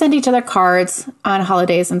we do send each other cards on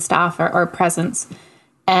holidays and stuff or presents.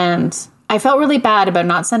 And I felt really bad about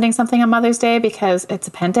not sending something on Mother's Day because it's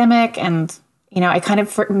a pandemic and, I kind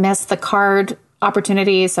of missed the card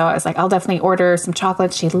opportunity. So I was like, I'll definitely order some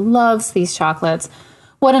chocolates. She loves these chocolates.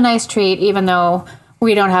 What a nice treat. Even though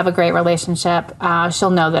we don't have a great relationship, she'll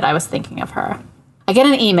know that I was thinking of her. I get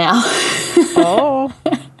an email. Oh.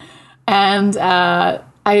 And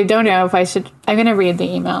I don't know if I should. I'm going to read the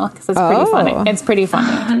email because it's pretty funny. It's pretty funny.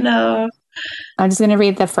 Oh, no. I'm just going to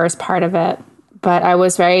read the first part of it. But I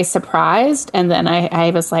was very surprised. And then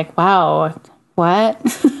I was like, wow,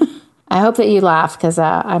 what? I hope that you laugh because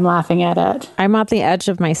I'm laughing at it. I'm at the edge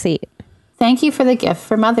of my seat. Thank you for the gift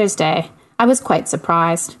for Mother's Day. I was quite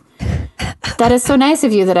surprised. That is so nice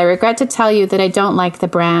of you that I regret to tell you that I don't like the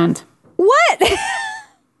brand. What?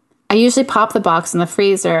 I usually pop the box in the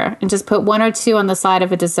freezer and just put 1 or 2 on the side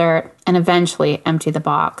of a dessert and eventually empty the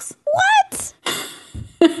box. What?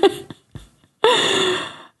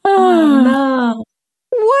 Oh, no.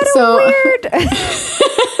 What a weird...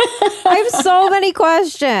 I have so many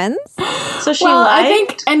questions. So she Well, lied? I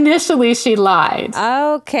think initially she lied.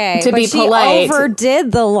 Okay. To but be she polite.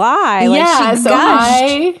 overdid the lie. Yeah, Like she so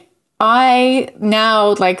gushed. I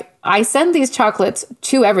now, I send these chocolates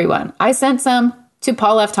to everyone. I sent some to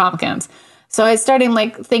Paul F. Tompkins. So I started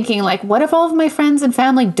thinking what if all of my friends and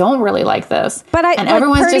family don't really like this? But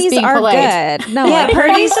everyone's Purdy's just being are polite. good. No, Yeah, like,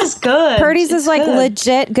 Purdy's is good. Purdy's It's is like good.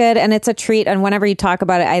 legit good, and it's a treat. And whenever you talk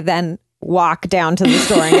about it, I then walk down to the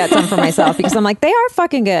store and get some for myself because I'm like, they are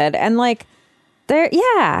fucking good. And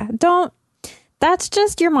don't. That's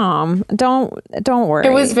just your mom. Don't worry.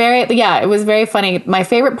 It was very funny. My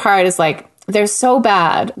favorite part is they're so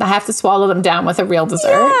bad. I have to swallow them down with a real dessert.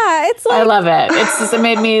 Yeah, it's I like love it. It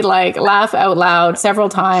made me laugh out loud several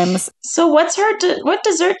times. So what's what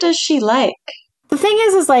dessert does she like? The thing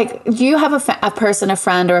is do you have a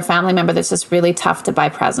friend or a family member that's just really tough to buy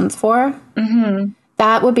presents for? Mm-hmm.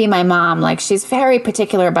 That would be my mom. She's very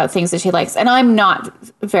particular about things that she likes. And I'm not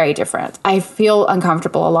very different. I feel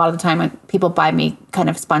uncomfortable a lot of the time when people buy me kind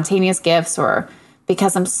of spontaneous gifts or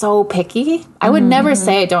because I'm so picky. I would never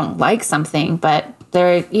say I don't like something, but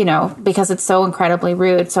they're, because it's so incredibly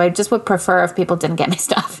rude. So I just would prefer if people didn't get me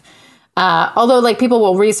stuff. Although people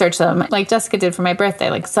will research them like Jessica did for my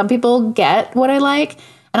birthday. Some people get what I like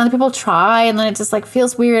and other people try and then it just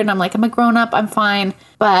feels weird. And I'm like, I'm a grown up. I'm fine.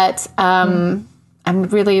 But, I'm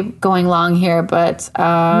really going long here, but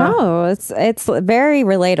no, it's very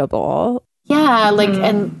relatable. Yeah,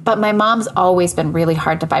 but my mom's always been really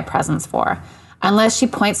hard to buy presents for. Unless she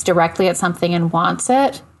points directly at something and wants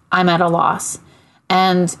it, I'm at a loss.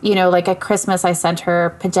 And, at Christmas, I sent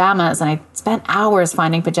her pajamas and I spent hours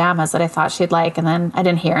finding pajamas that I thought she'd like. And then I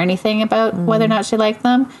didn't hear anything about whether or not she liked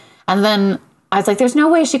them. And then I was like, there's no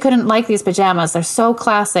way she couldn't like these pajamas. They're so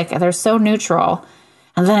classic. They're so neutral.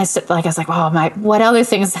 And then I was like, oh, what other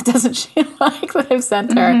things doesn't she like that I've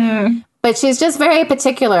sent her? Mm-hmm. But she's just very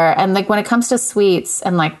particular. And when it comes to sweets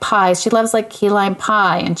and pies, she loves key lime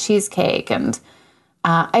pie and cheesecake and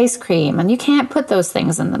ice cream. And you can't put those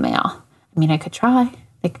things in the mail. I mean, I could try,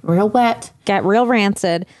 real wet. Get real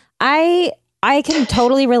rancid. I can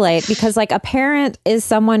totally relate because a parent is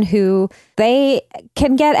someone who they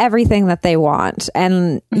can get everything that they want.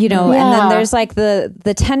 And, and then there's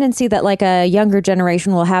the tendency that a younger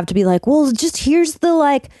generation will have to be well, just here's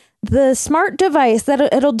the smart device that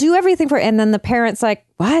it'll do everything for. And then the parent's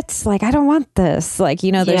what? I don't want this. There's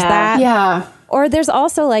that. Yeah. Or there's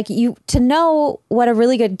also to know what a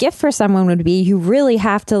really good gift for someone would be, you really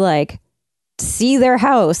have to see their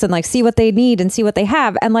house and see what they need and see what they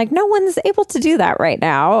have. And no one's able to do that right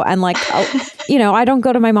now. And I don't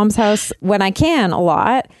go to my mom's house when I can a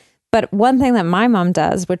lot. But one thing that my mom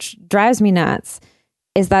does, which drives me nuts,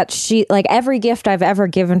 is that she every gift I've ever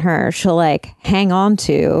given her, she'll hang on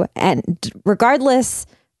to. And regardless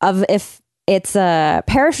of if it's a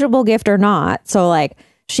perishable gift or not. So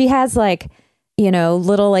she has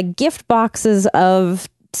little like gift boxes of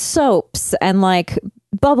soaps and like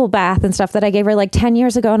bubble bath and stuff that I gave her like 10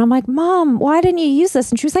 years ago. And I'm like, Mom, why didn't you use this?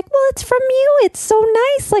 And she was like, well, it's from you. It's so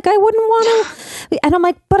nice. Like, I wouldn't want to. And I'm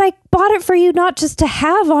like, but I bought it for you, not just to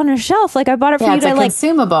have on a shelf. Like, I bought it for you to like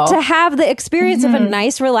consumable, to have the experience of a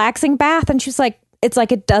nice, relaxing bath. And she's like, it's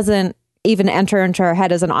like, it doesn't even enter into her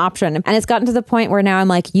head as an option. And it's gotten to the point where now I'm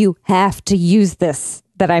like, you have to use this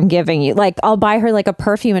that I'm giving you. Like, I'll buy her like a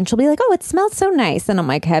perfume and she'll be like, oh, it smells so nice. And I'm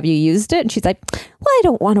like, have you used it? And she's like, well, I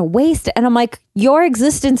don't want to waste it. And I'm like, your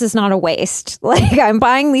existence is not a waste. Like, I'm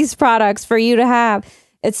buying these products for you to have.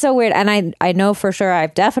 It's so weird. And I know for sure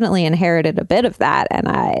I've definitely inherited a bit of that.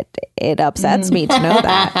 And it upsets me to know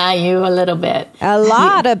that. You a little bit. A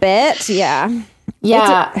lot of it. Yeah.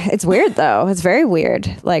 Yeah. It's weird though. It's very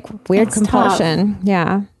weird. Like weird It's compulsion. tough.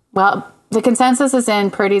 Yeah. Well, the consensus is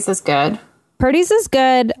in Purdy's is good. Purdy's is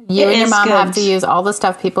good. You and your mom good. have to use all the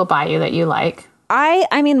stuff people buy you that you like.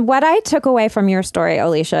 I mean, what I took away from your story,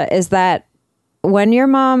 Alicia, is that when your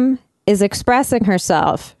mom is expressing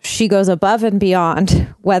herself, she goes above and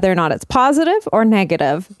beyond, whether or not it's positive or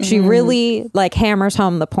negative. She really like hammers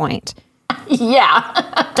home the point.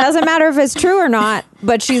 Yeah. Doesn't matter if it's true or not,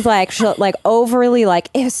 but she'll like overly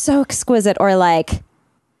like, it was so exquisite, or like,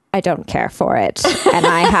 I don't care for it. And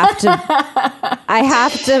I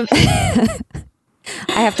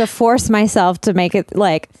have to force myself to make it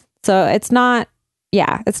like, so it's not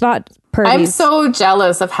Purdy's. I'm so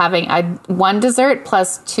jealous of having one dessert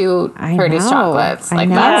plus two Purdy's chocolates. I Like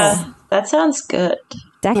know. That sounds good.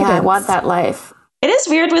 Decadence. Yeah, I want that life. It is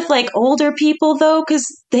weird with like older people though, because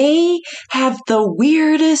they have the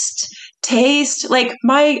weirdest taste. Like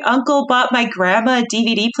my uncle bought my grandma a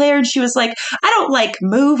DVD player and she was like, I don't like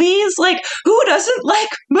movies. Like, who doesn't like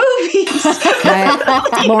movies?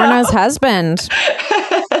 Lorna's husband.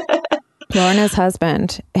 Lorna's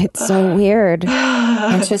husband. It's so weird.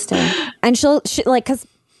 Interesting. And she like, because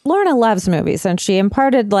Lorna loves movies and she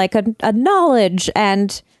imparted like a knowledge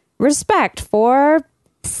and respect for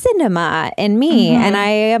cinema in me, and I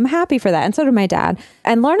am happy for that, and so did my dad.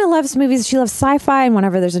 And Lorna loves movies. She loves sci-fi, and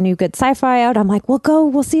whenever there's a new good sci-fi out, I'm like,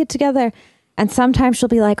 we'll see it together. And sometimes she'll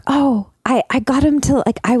be like, oh, I got him to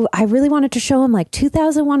like, I really wanted to show him like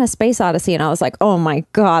 2001 A Space Odyssey, and I was like, oh my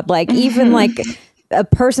god, like even like a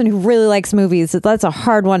person who really likes movies, that's a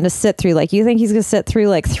hard one to sit through. Like, you think he's gonna sit through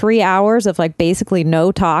like 3 hours of like basically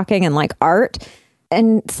no talking and like art?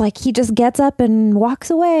 And it's like he just gets up and walks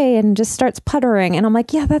away and just starts puttering. And I'm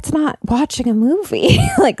like, yeah, that's not watching a movie.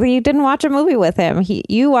 Like, you didn't watch a movie with him.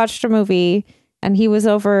 You watched a movie and he was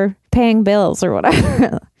over paying bills or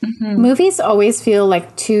whatever. Movies always feel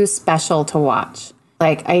like too special to watch.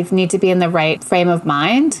 Like, I need to be in the right frame of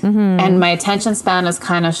mind. And my attention span is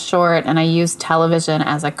kind of short. And I use television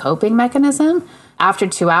as a coping mechanism. After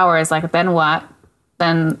 2 hours, like, then what?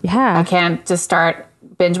 Then I can't just start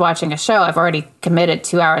binge watching a show. I've already committed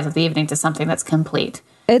 2 hours of the evening to something that's complete.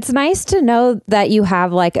 It's nice to know that you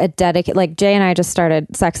have like a dedicated, like Jay and I just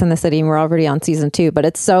started Sex and the City and we're already on season 2, but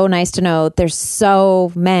it's so nice to know there's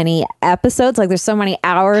so many episodes, like there's so many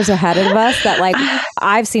hours ahead of us that like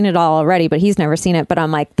I've seen it all already, but he's never seen it. But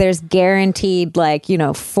I'm like, there's guaranteed like,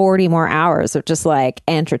 40 more hours of just like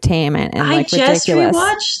entertainment and like ridiculous.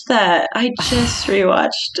 Rewatched that. I just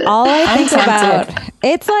rewatched it. All I think about,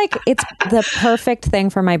 it's like, it's the perfect thing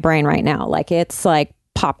for my brain right now. Like, it's like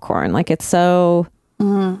popcorn. Like, it's so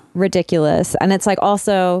ridiculous. And it's like,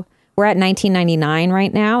 also we're at 1999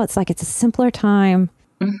 right now. It's like, it's a simpler time.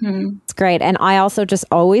 It's great. And I also just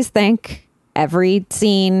always think every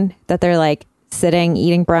scene that they're like sitting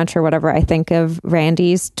eating brunch or whatever, I think of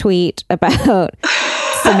Randy's tweet about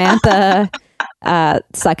Samantha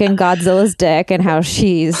sucking Godzilla's dick and how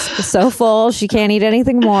she's so full she can't eat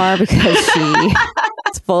anything more because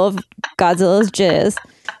she's full of Godzilla's jizz.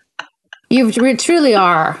 You truly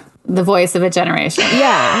are the voice of a generation.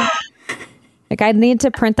 Yeah. Like, I need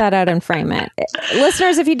to print that out and frame it.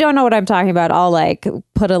 Listeners, if you don't know what I'm talking about, I'll like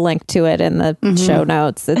put a link to it in the show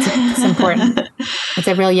notes. It's important. It's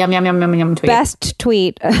a real yum, yum, yum, yum, yum tweet. Best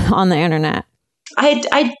tweet on the internet.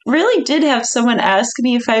 I really did have someone ask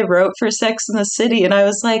me if I wrote for Sex and the City, and I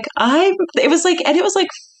was like, it was like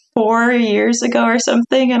 4 years ago or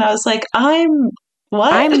something, and I was like, I'm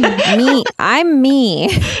what? I'm me.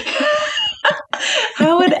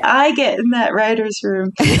 How would I get in that writer's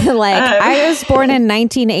room? Like, I was born in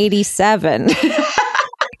 1987.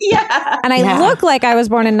 Yeah. And I look like I was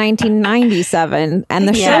born in 1997. And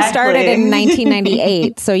the show started in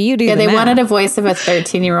 1998. So you do they math. wanted a voice of a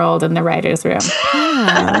 13-year-old in the writer's room.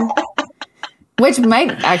 Yeah. Which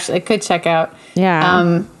I could check out.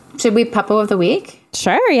 Yeah. Should we Puppo of the Week?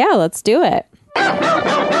 Sure. Yeah. Let's do it.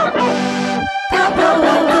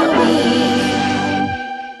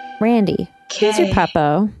 Randy, who's your Okay.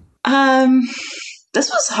 puppo? This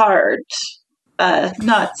was hard.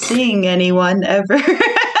 Not seeing anyone ever.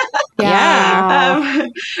 Yeah.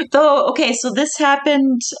 Though, okay, so this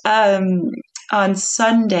happened on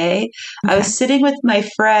Sunday. I was sitting with my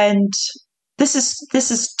friend. This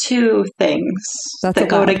is two things That's that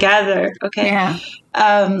go allowed. together. Okay. Yeah.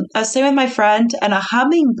 I was sitting with my friend, and a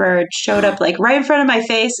hummingbird showed up like right in front of my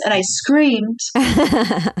face, and I screamed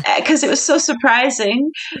because it was so surprising.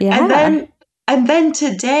 Yeah. And then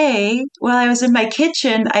today, while I was in my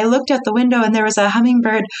kitchen, I looked out the window, and there was a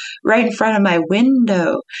hummingbird right in front of my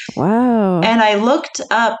window. Wow. And I looked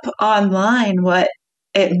up online what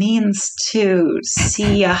it means to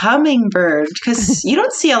see a hummingbird because you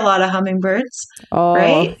don't see a lot of hummingbirds, Oh.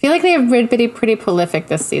 right? I feel like they've been pretty prolific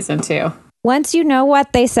this season too. Once you know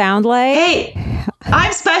what they sound like, Hey,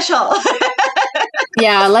 I'm special.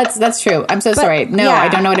 Yeah, that's true. I'm so sorry. No, yeah. I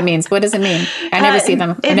don't know what it means. What does it mean? I never see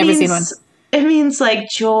them. I've never seen one. It means like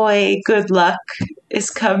joy, good luck is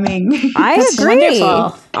coming. I That's agree.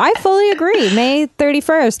 wonderful. I fully agree. May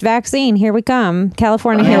 31st, vaccine. Here we come.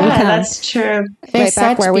 California, here we Yeah, come. that's true. They're Right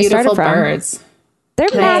back such where we started beautiful from. birds. They're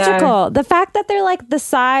They magical. The fact that they're like the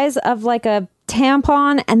size of like a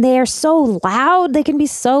tampon and they are so loud, they can be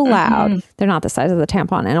so loud. They're not the size of the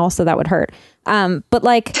tampon, and also that would hurt. But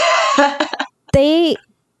like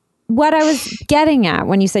what I was getting at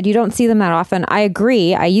when you said you don't see them that often, I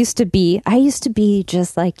agree. I used to be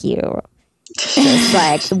just like you. Just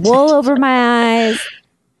like wool over my eyes.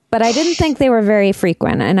 But I didn't think they were very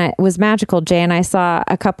frequent, and it was magical. Jay and I saw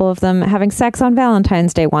a couple of them having sex on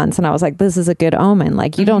Valentine's Day once, and I was like, this is a good omen.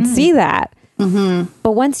 Like, you don't see that.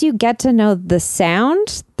 But once you get to know the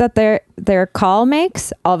sound that their call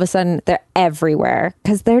makes, all of a sudden they're everywhere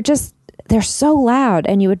because they're so loud,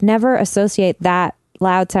 and you would never associate that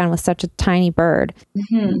loud sound with such a tiny bird.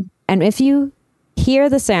 And if you hear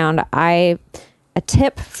the sound, a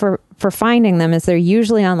tip for finding them is they're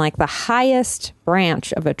usually on like the highest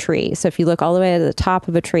branch of a tree. So if you look all the way to the top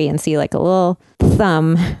of a tree and see like a little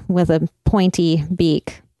thumb with a pointy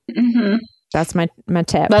beak, that's my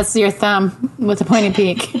tip. That's your thumb with a pointy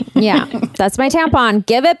peak. Yeah, that's my tampon.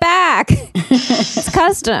 Give it back. It's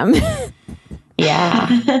custom.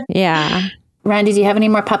 Yeah. Yeah. Randy, do you have any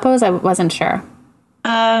more puppos? I wasn't sure.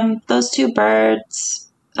 Those two birds.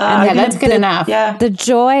 Yeah, that's good enough. Yeah. The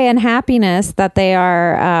joy and happiness that they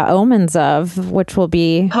are omens of, which will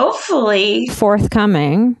be Hopefully.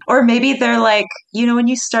 forthcoming. Or maybe they're like, when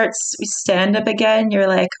you start stand up again, you're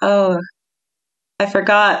like, oh, I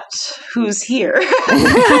forgot who's here.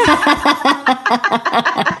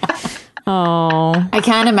 Oh, I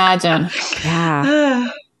can't imagine. yeah.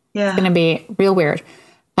 Yeah. It's going to be real weird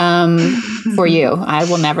for you. I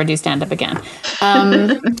will never do stand up again.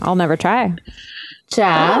 I'll never try.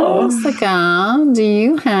 Jessica, do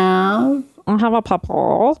you have I'll have a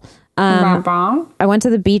pupple. I I went to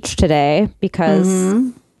the beach today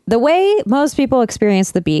because the way most people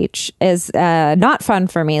experience the beach is not fun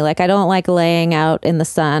for me. Like, I don't like laying out in the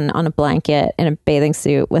sun on a blanket in a bathing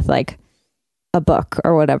suit with like a book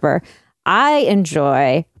or whatever. I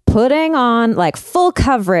enjoy putting on like full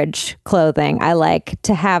coverage clothing. I like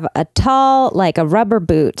to have a tall, like a rubber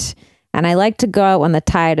boot. And I like to go out when the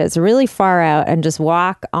tide is really far out and just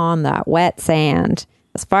walk on that wet sand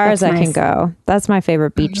as far as I can go. That's my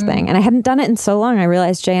favorite beach thing. And I hadn't done it in so long. I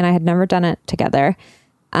realized Jay and I had never done it together.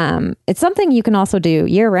 It's something you can also do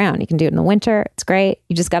year round. You can do it in the winter. It's great.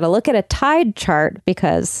 You just got to look at a tide chart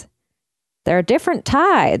because there are different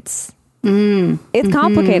tides. It's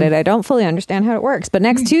complicated. I don't fully understand how it works. But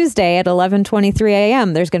next Tuesday at 11:23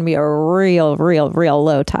 a.m., there's going to be a real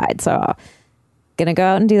low tide. So gonna go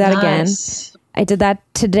out and do that again. I did that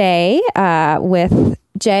today with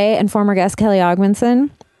Jay and former guest Kelly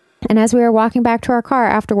Ogmanson. And as we were walking back to our car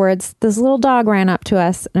afterwards, this little dog ran up to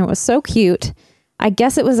us and it was so cute. I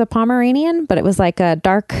guess it was a Pomeranian, but it was like a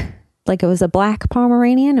dark, like it was a black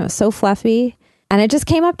Pomeranian. It was so fluffy. And it just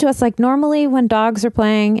came up to us. Like, normally when dogs are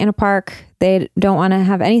playing in a park, they don't want to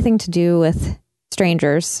have anything to do with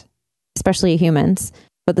strangers, especially humans.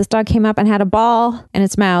 But this dog came up and had a ball in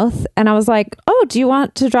its mouth. And I was like, oh, do you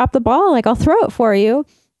want to drop the ball? Like, I'll throw it for you.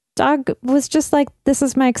 Dog was just like, this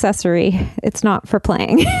is my accessory. It's not for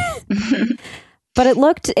playing. But it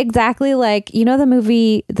looked exactly like,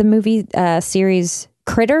 the movie series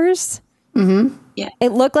Critters. Yeah.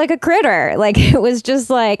 It looked like a critter. Like, it was just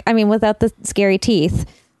like, without the scary teeth,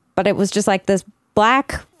 but it was just like this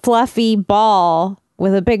black, fluffy ball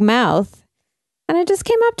with a big mouth. And it just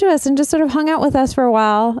came up to us and just sort of hung out with us for a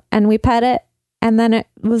while. And we pet it. And then it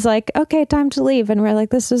was like, okay, time to leave. And we're like,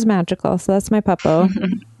 this is magical. So that's my puppo.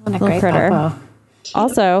 What a Little great critter. puppo.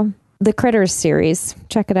 Also, the Critters series.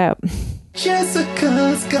 Check it out.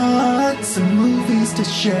 Jessica's got some movies to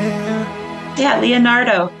share. Yeah,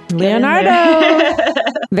 Leonardo. Get in Leonardo. there.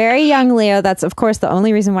 Very young Leo. That's, of course, the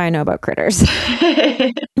only reason why I know about Critters.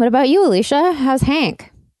 What about you, Alicia? How's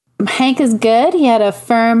Hank? Hank is good. He had a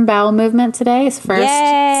firm bowel movement today. His first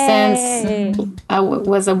Yay! since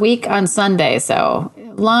was a week on Sunday. So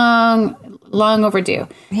long overdue.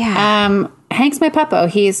 Yeah. Hank's my puppo.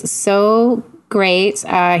 He's so great.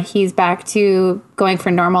 He's back to going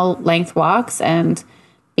for normal length walks and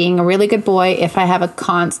being a really good boy if I have a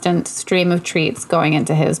constant stream of treats going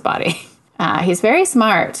into his body. He's very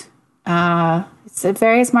smart. It's a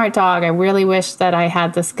very smart dog. I really wish that I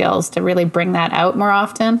had the skills to really bring that out more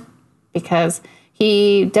often because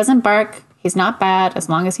he doesn't bark. He's not bad as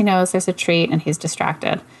long as he knows there's a treat and he's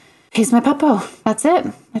distracted. He's my puppo. That's it.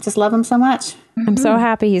 I just love him so much. I'm so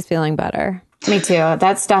happy he's feeling better. Me too.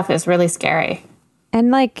 That stuff is really scary.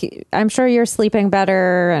 And like, I'm sure you're sleeping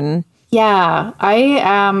better and... Yeah,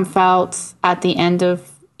 I felt at the end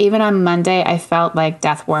of, even on Monday, I felt like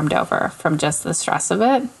death warmed over from just the stress of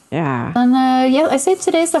it. Yeah. And yeah, I say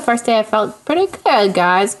today's the first day I felt pretty good,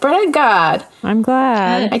 guys. Pretty good. I'm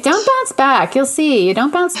glad. I don't bounce back. You'll see. You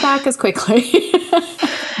don't bounce back as quickly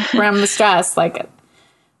from the stress. Like,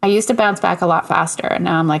 I used to bounce back a lot faster. And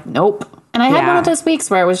now I'm like, nope. And I had one of those weeks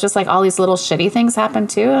where it was just like all these little shitty things happened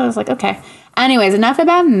too. I was like, okay. Anyways, enough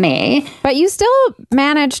about me. But you still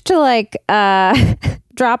managed to like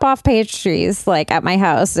drop off pastries like at my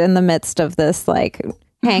house in the midst of this like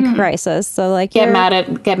Hank crisis. So like get mad at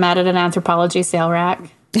an Anthropologie sale rack.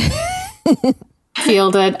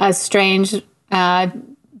 Fielded a strange,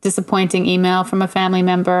 disappointing email from a family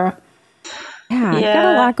member. Yeah, you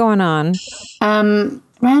got a lot going on.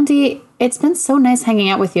 Randy, it's been so nice hanging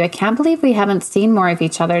out with you. I can't believe we haven't seen more of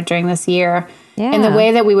each other during this year in the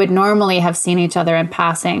way that we would normally have seen each other in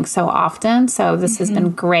passing so often. So this has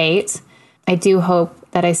been great. I do hope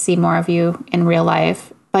that I see more of you in real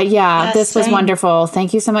life. But yeah, this was wonderful.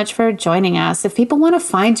 Thank you so much for joining us. If people want to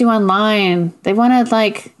find you online, they want to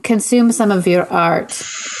like consume some of your art.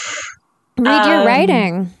 Read your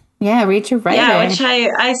writing. Yeah, read your writing. Yeah, which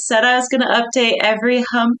I said I was going to update every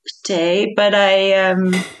hump day, but I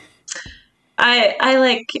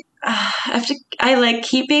like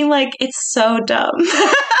keeping like it's so dumb.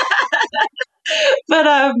 But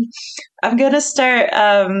I'm going to start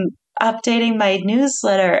updating my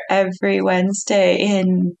newsletter every Wednesday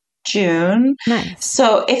in June. Nice.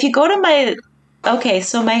 So if you go to my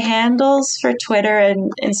so my handles for Twitter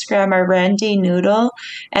and Instagram are Randy Noodle,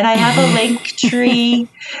 and I have a link tree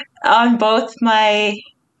on both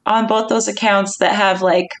those accounts that have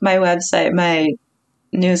like my website, my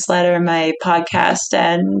newsletter, my podcast,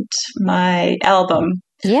 and my album.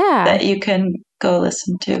 Yeah, that you can go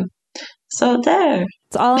listen to. So there,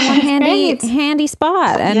 it's all in one handy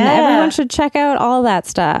spot, and everyone should check out all that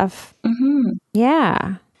stuff. Mm-hmm.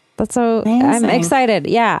 Yeah. That's so amazing. I'm excited.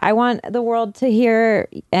 Yeah, I want the world to hear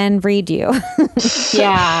and read you.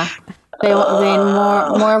 Yeah, they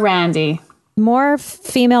more Randy, more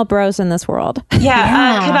female bros in this world.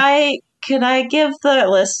 Yeah. Can I give the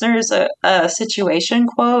listeners a situation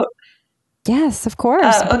quote? Yes, of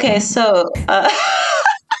course. Okay, so it's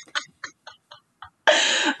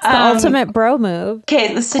the ultimate bro move.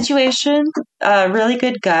 Okay, the situation. Really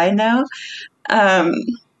good guy now.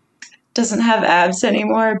 Doesn't have abs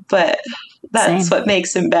anymore, but that's what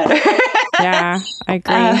makes him better. Yeah, I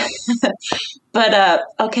agree. But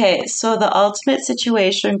okay, so the ultimate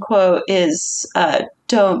situation quote is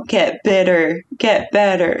don't get bitter, get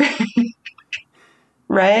better.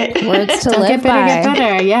 Right? Words to don't live get bitter, by. get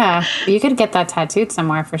better. Yeah, you could get that tattooed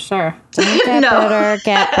somewhere for sure. Don't get bitter,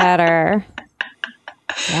 get better.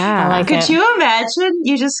 Yeah. I like Could you imagine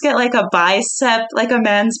you just get like a bicep, like a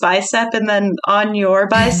man's bicep, and then on your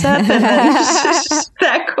bicep, and then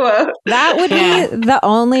that quote? That would be the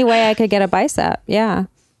only way I could get a bicep. Yeah.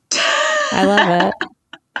 I love it.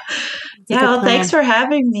 Yeah, well, thanks for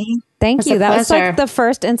having me. Thank you. That was pleasure. like the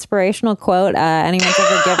first inspirational quote anyone's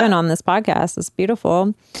ever given on this podcast. It's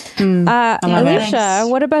beautiful. Alicia,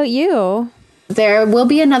 what about you? There will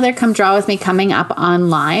be another Come Draw With Me coming up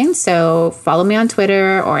online. So follow me on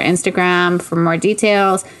Twitter or Instagram for more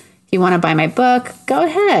details. If you want to buy my book, go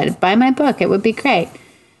ahead. Buy my book. It would be great.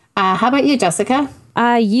 How about you, Jessica?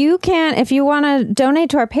 You can, if you want to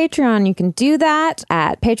donate to our Patreon, you can do that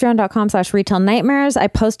at patreon.com/retailnightmares. I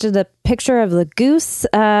posted a picture of the goose,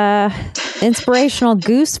 inspirational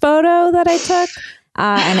goose photo that I took.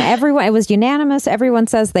 And everyone, it was unanimous. Everyone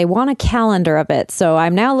says they want a calendar of it. So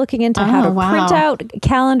I'm now looking into how to print out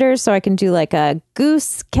calendars so I can do like a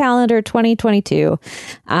Goose calendar 2022.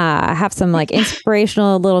 Have some like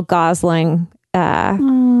inspirational little Gosling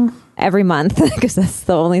every month because that's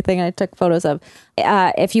the only thing I took photos of.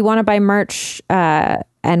 If you want to buy merch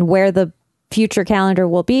and where the future calendar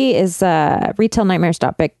will be is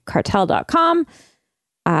retailnightmares.bigcartel.com.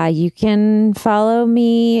 You can follow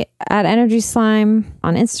me at Energy Slime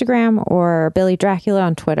on Instagram or Billy Dracula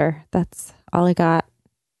on Twitter. That's all I got.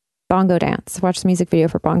 Bongo Dance. Watch the music video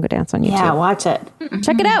for Bongo Dance on YouTube. Yeah, watch it.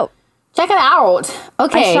 Check it out. Check it out.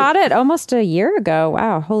 Okay. I shot it almost a year ago.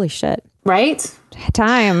 Wow. Holy shit. Right?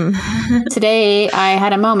 Time. Today, I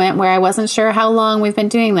had a moment where I wasn't sure how long we've been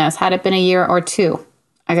doing this. Had it been a year or two?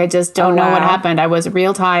 Like, I just don't know what happened. I was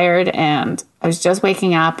real tired and I was just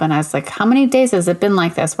waking up and I was like, how many days has it been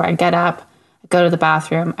like this where I get up, I go to the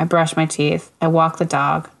bathroom, I brush my teeth, I walk the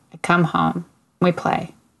dog, I come home, we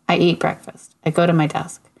play, I eat breakfast, I go to my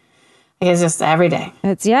desk. It's just every day.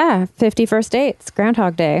 It's 51st dates,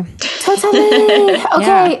 Groundhog Day. Totally.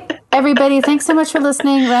 Okay, everybody, thanks so much for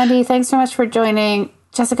listening. Randy, thanks so much for joining.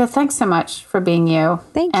 Jessica, thanks so much for being you.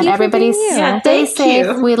 Thank and you. And everybody, for being you. stay safe.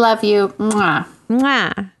 You. We love you. Mwah.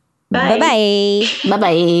 Mwah. Bye. Bye-bye.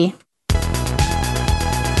 Bye-bye.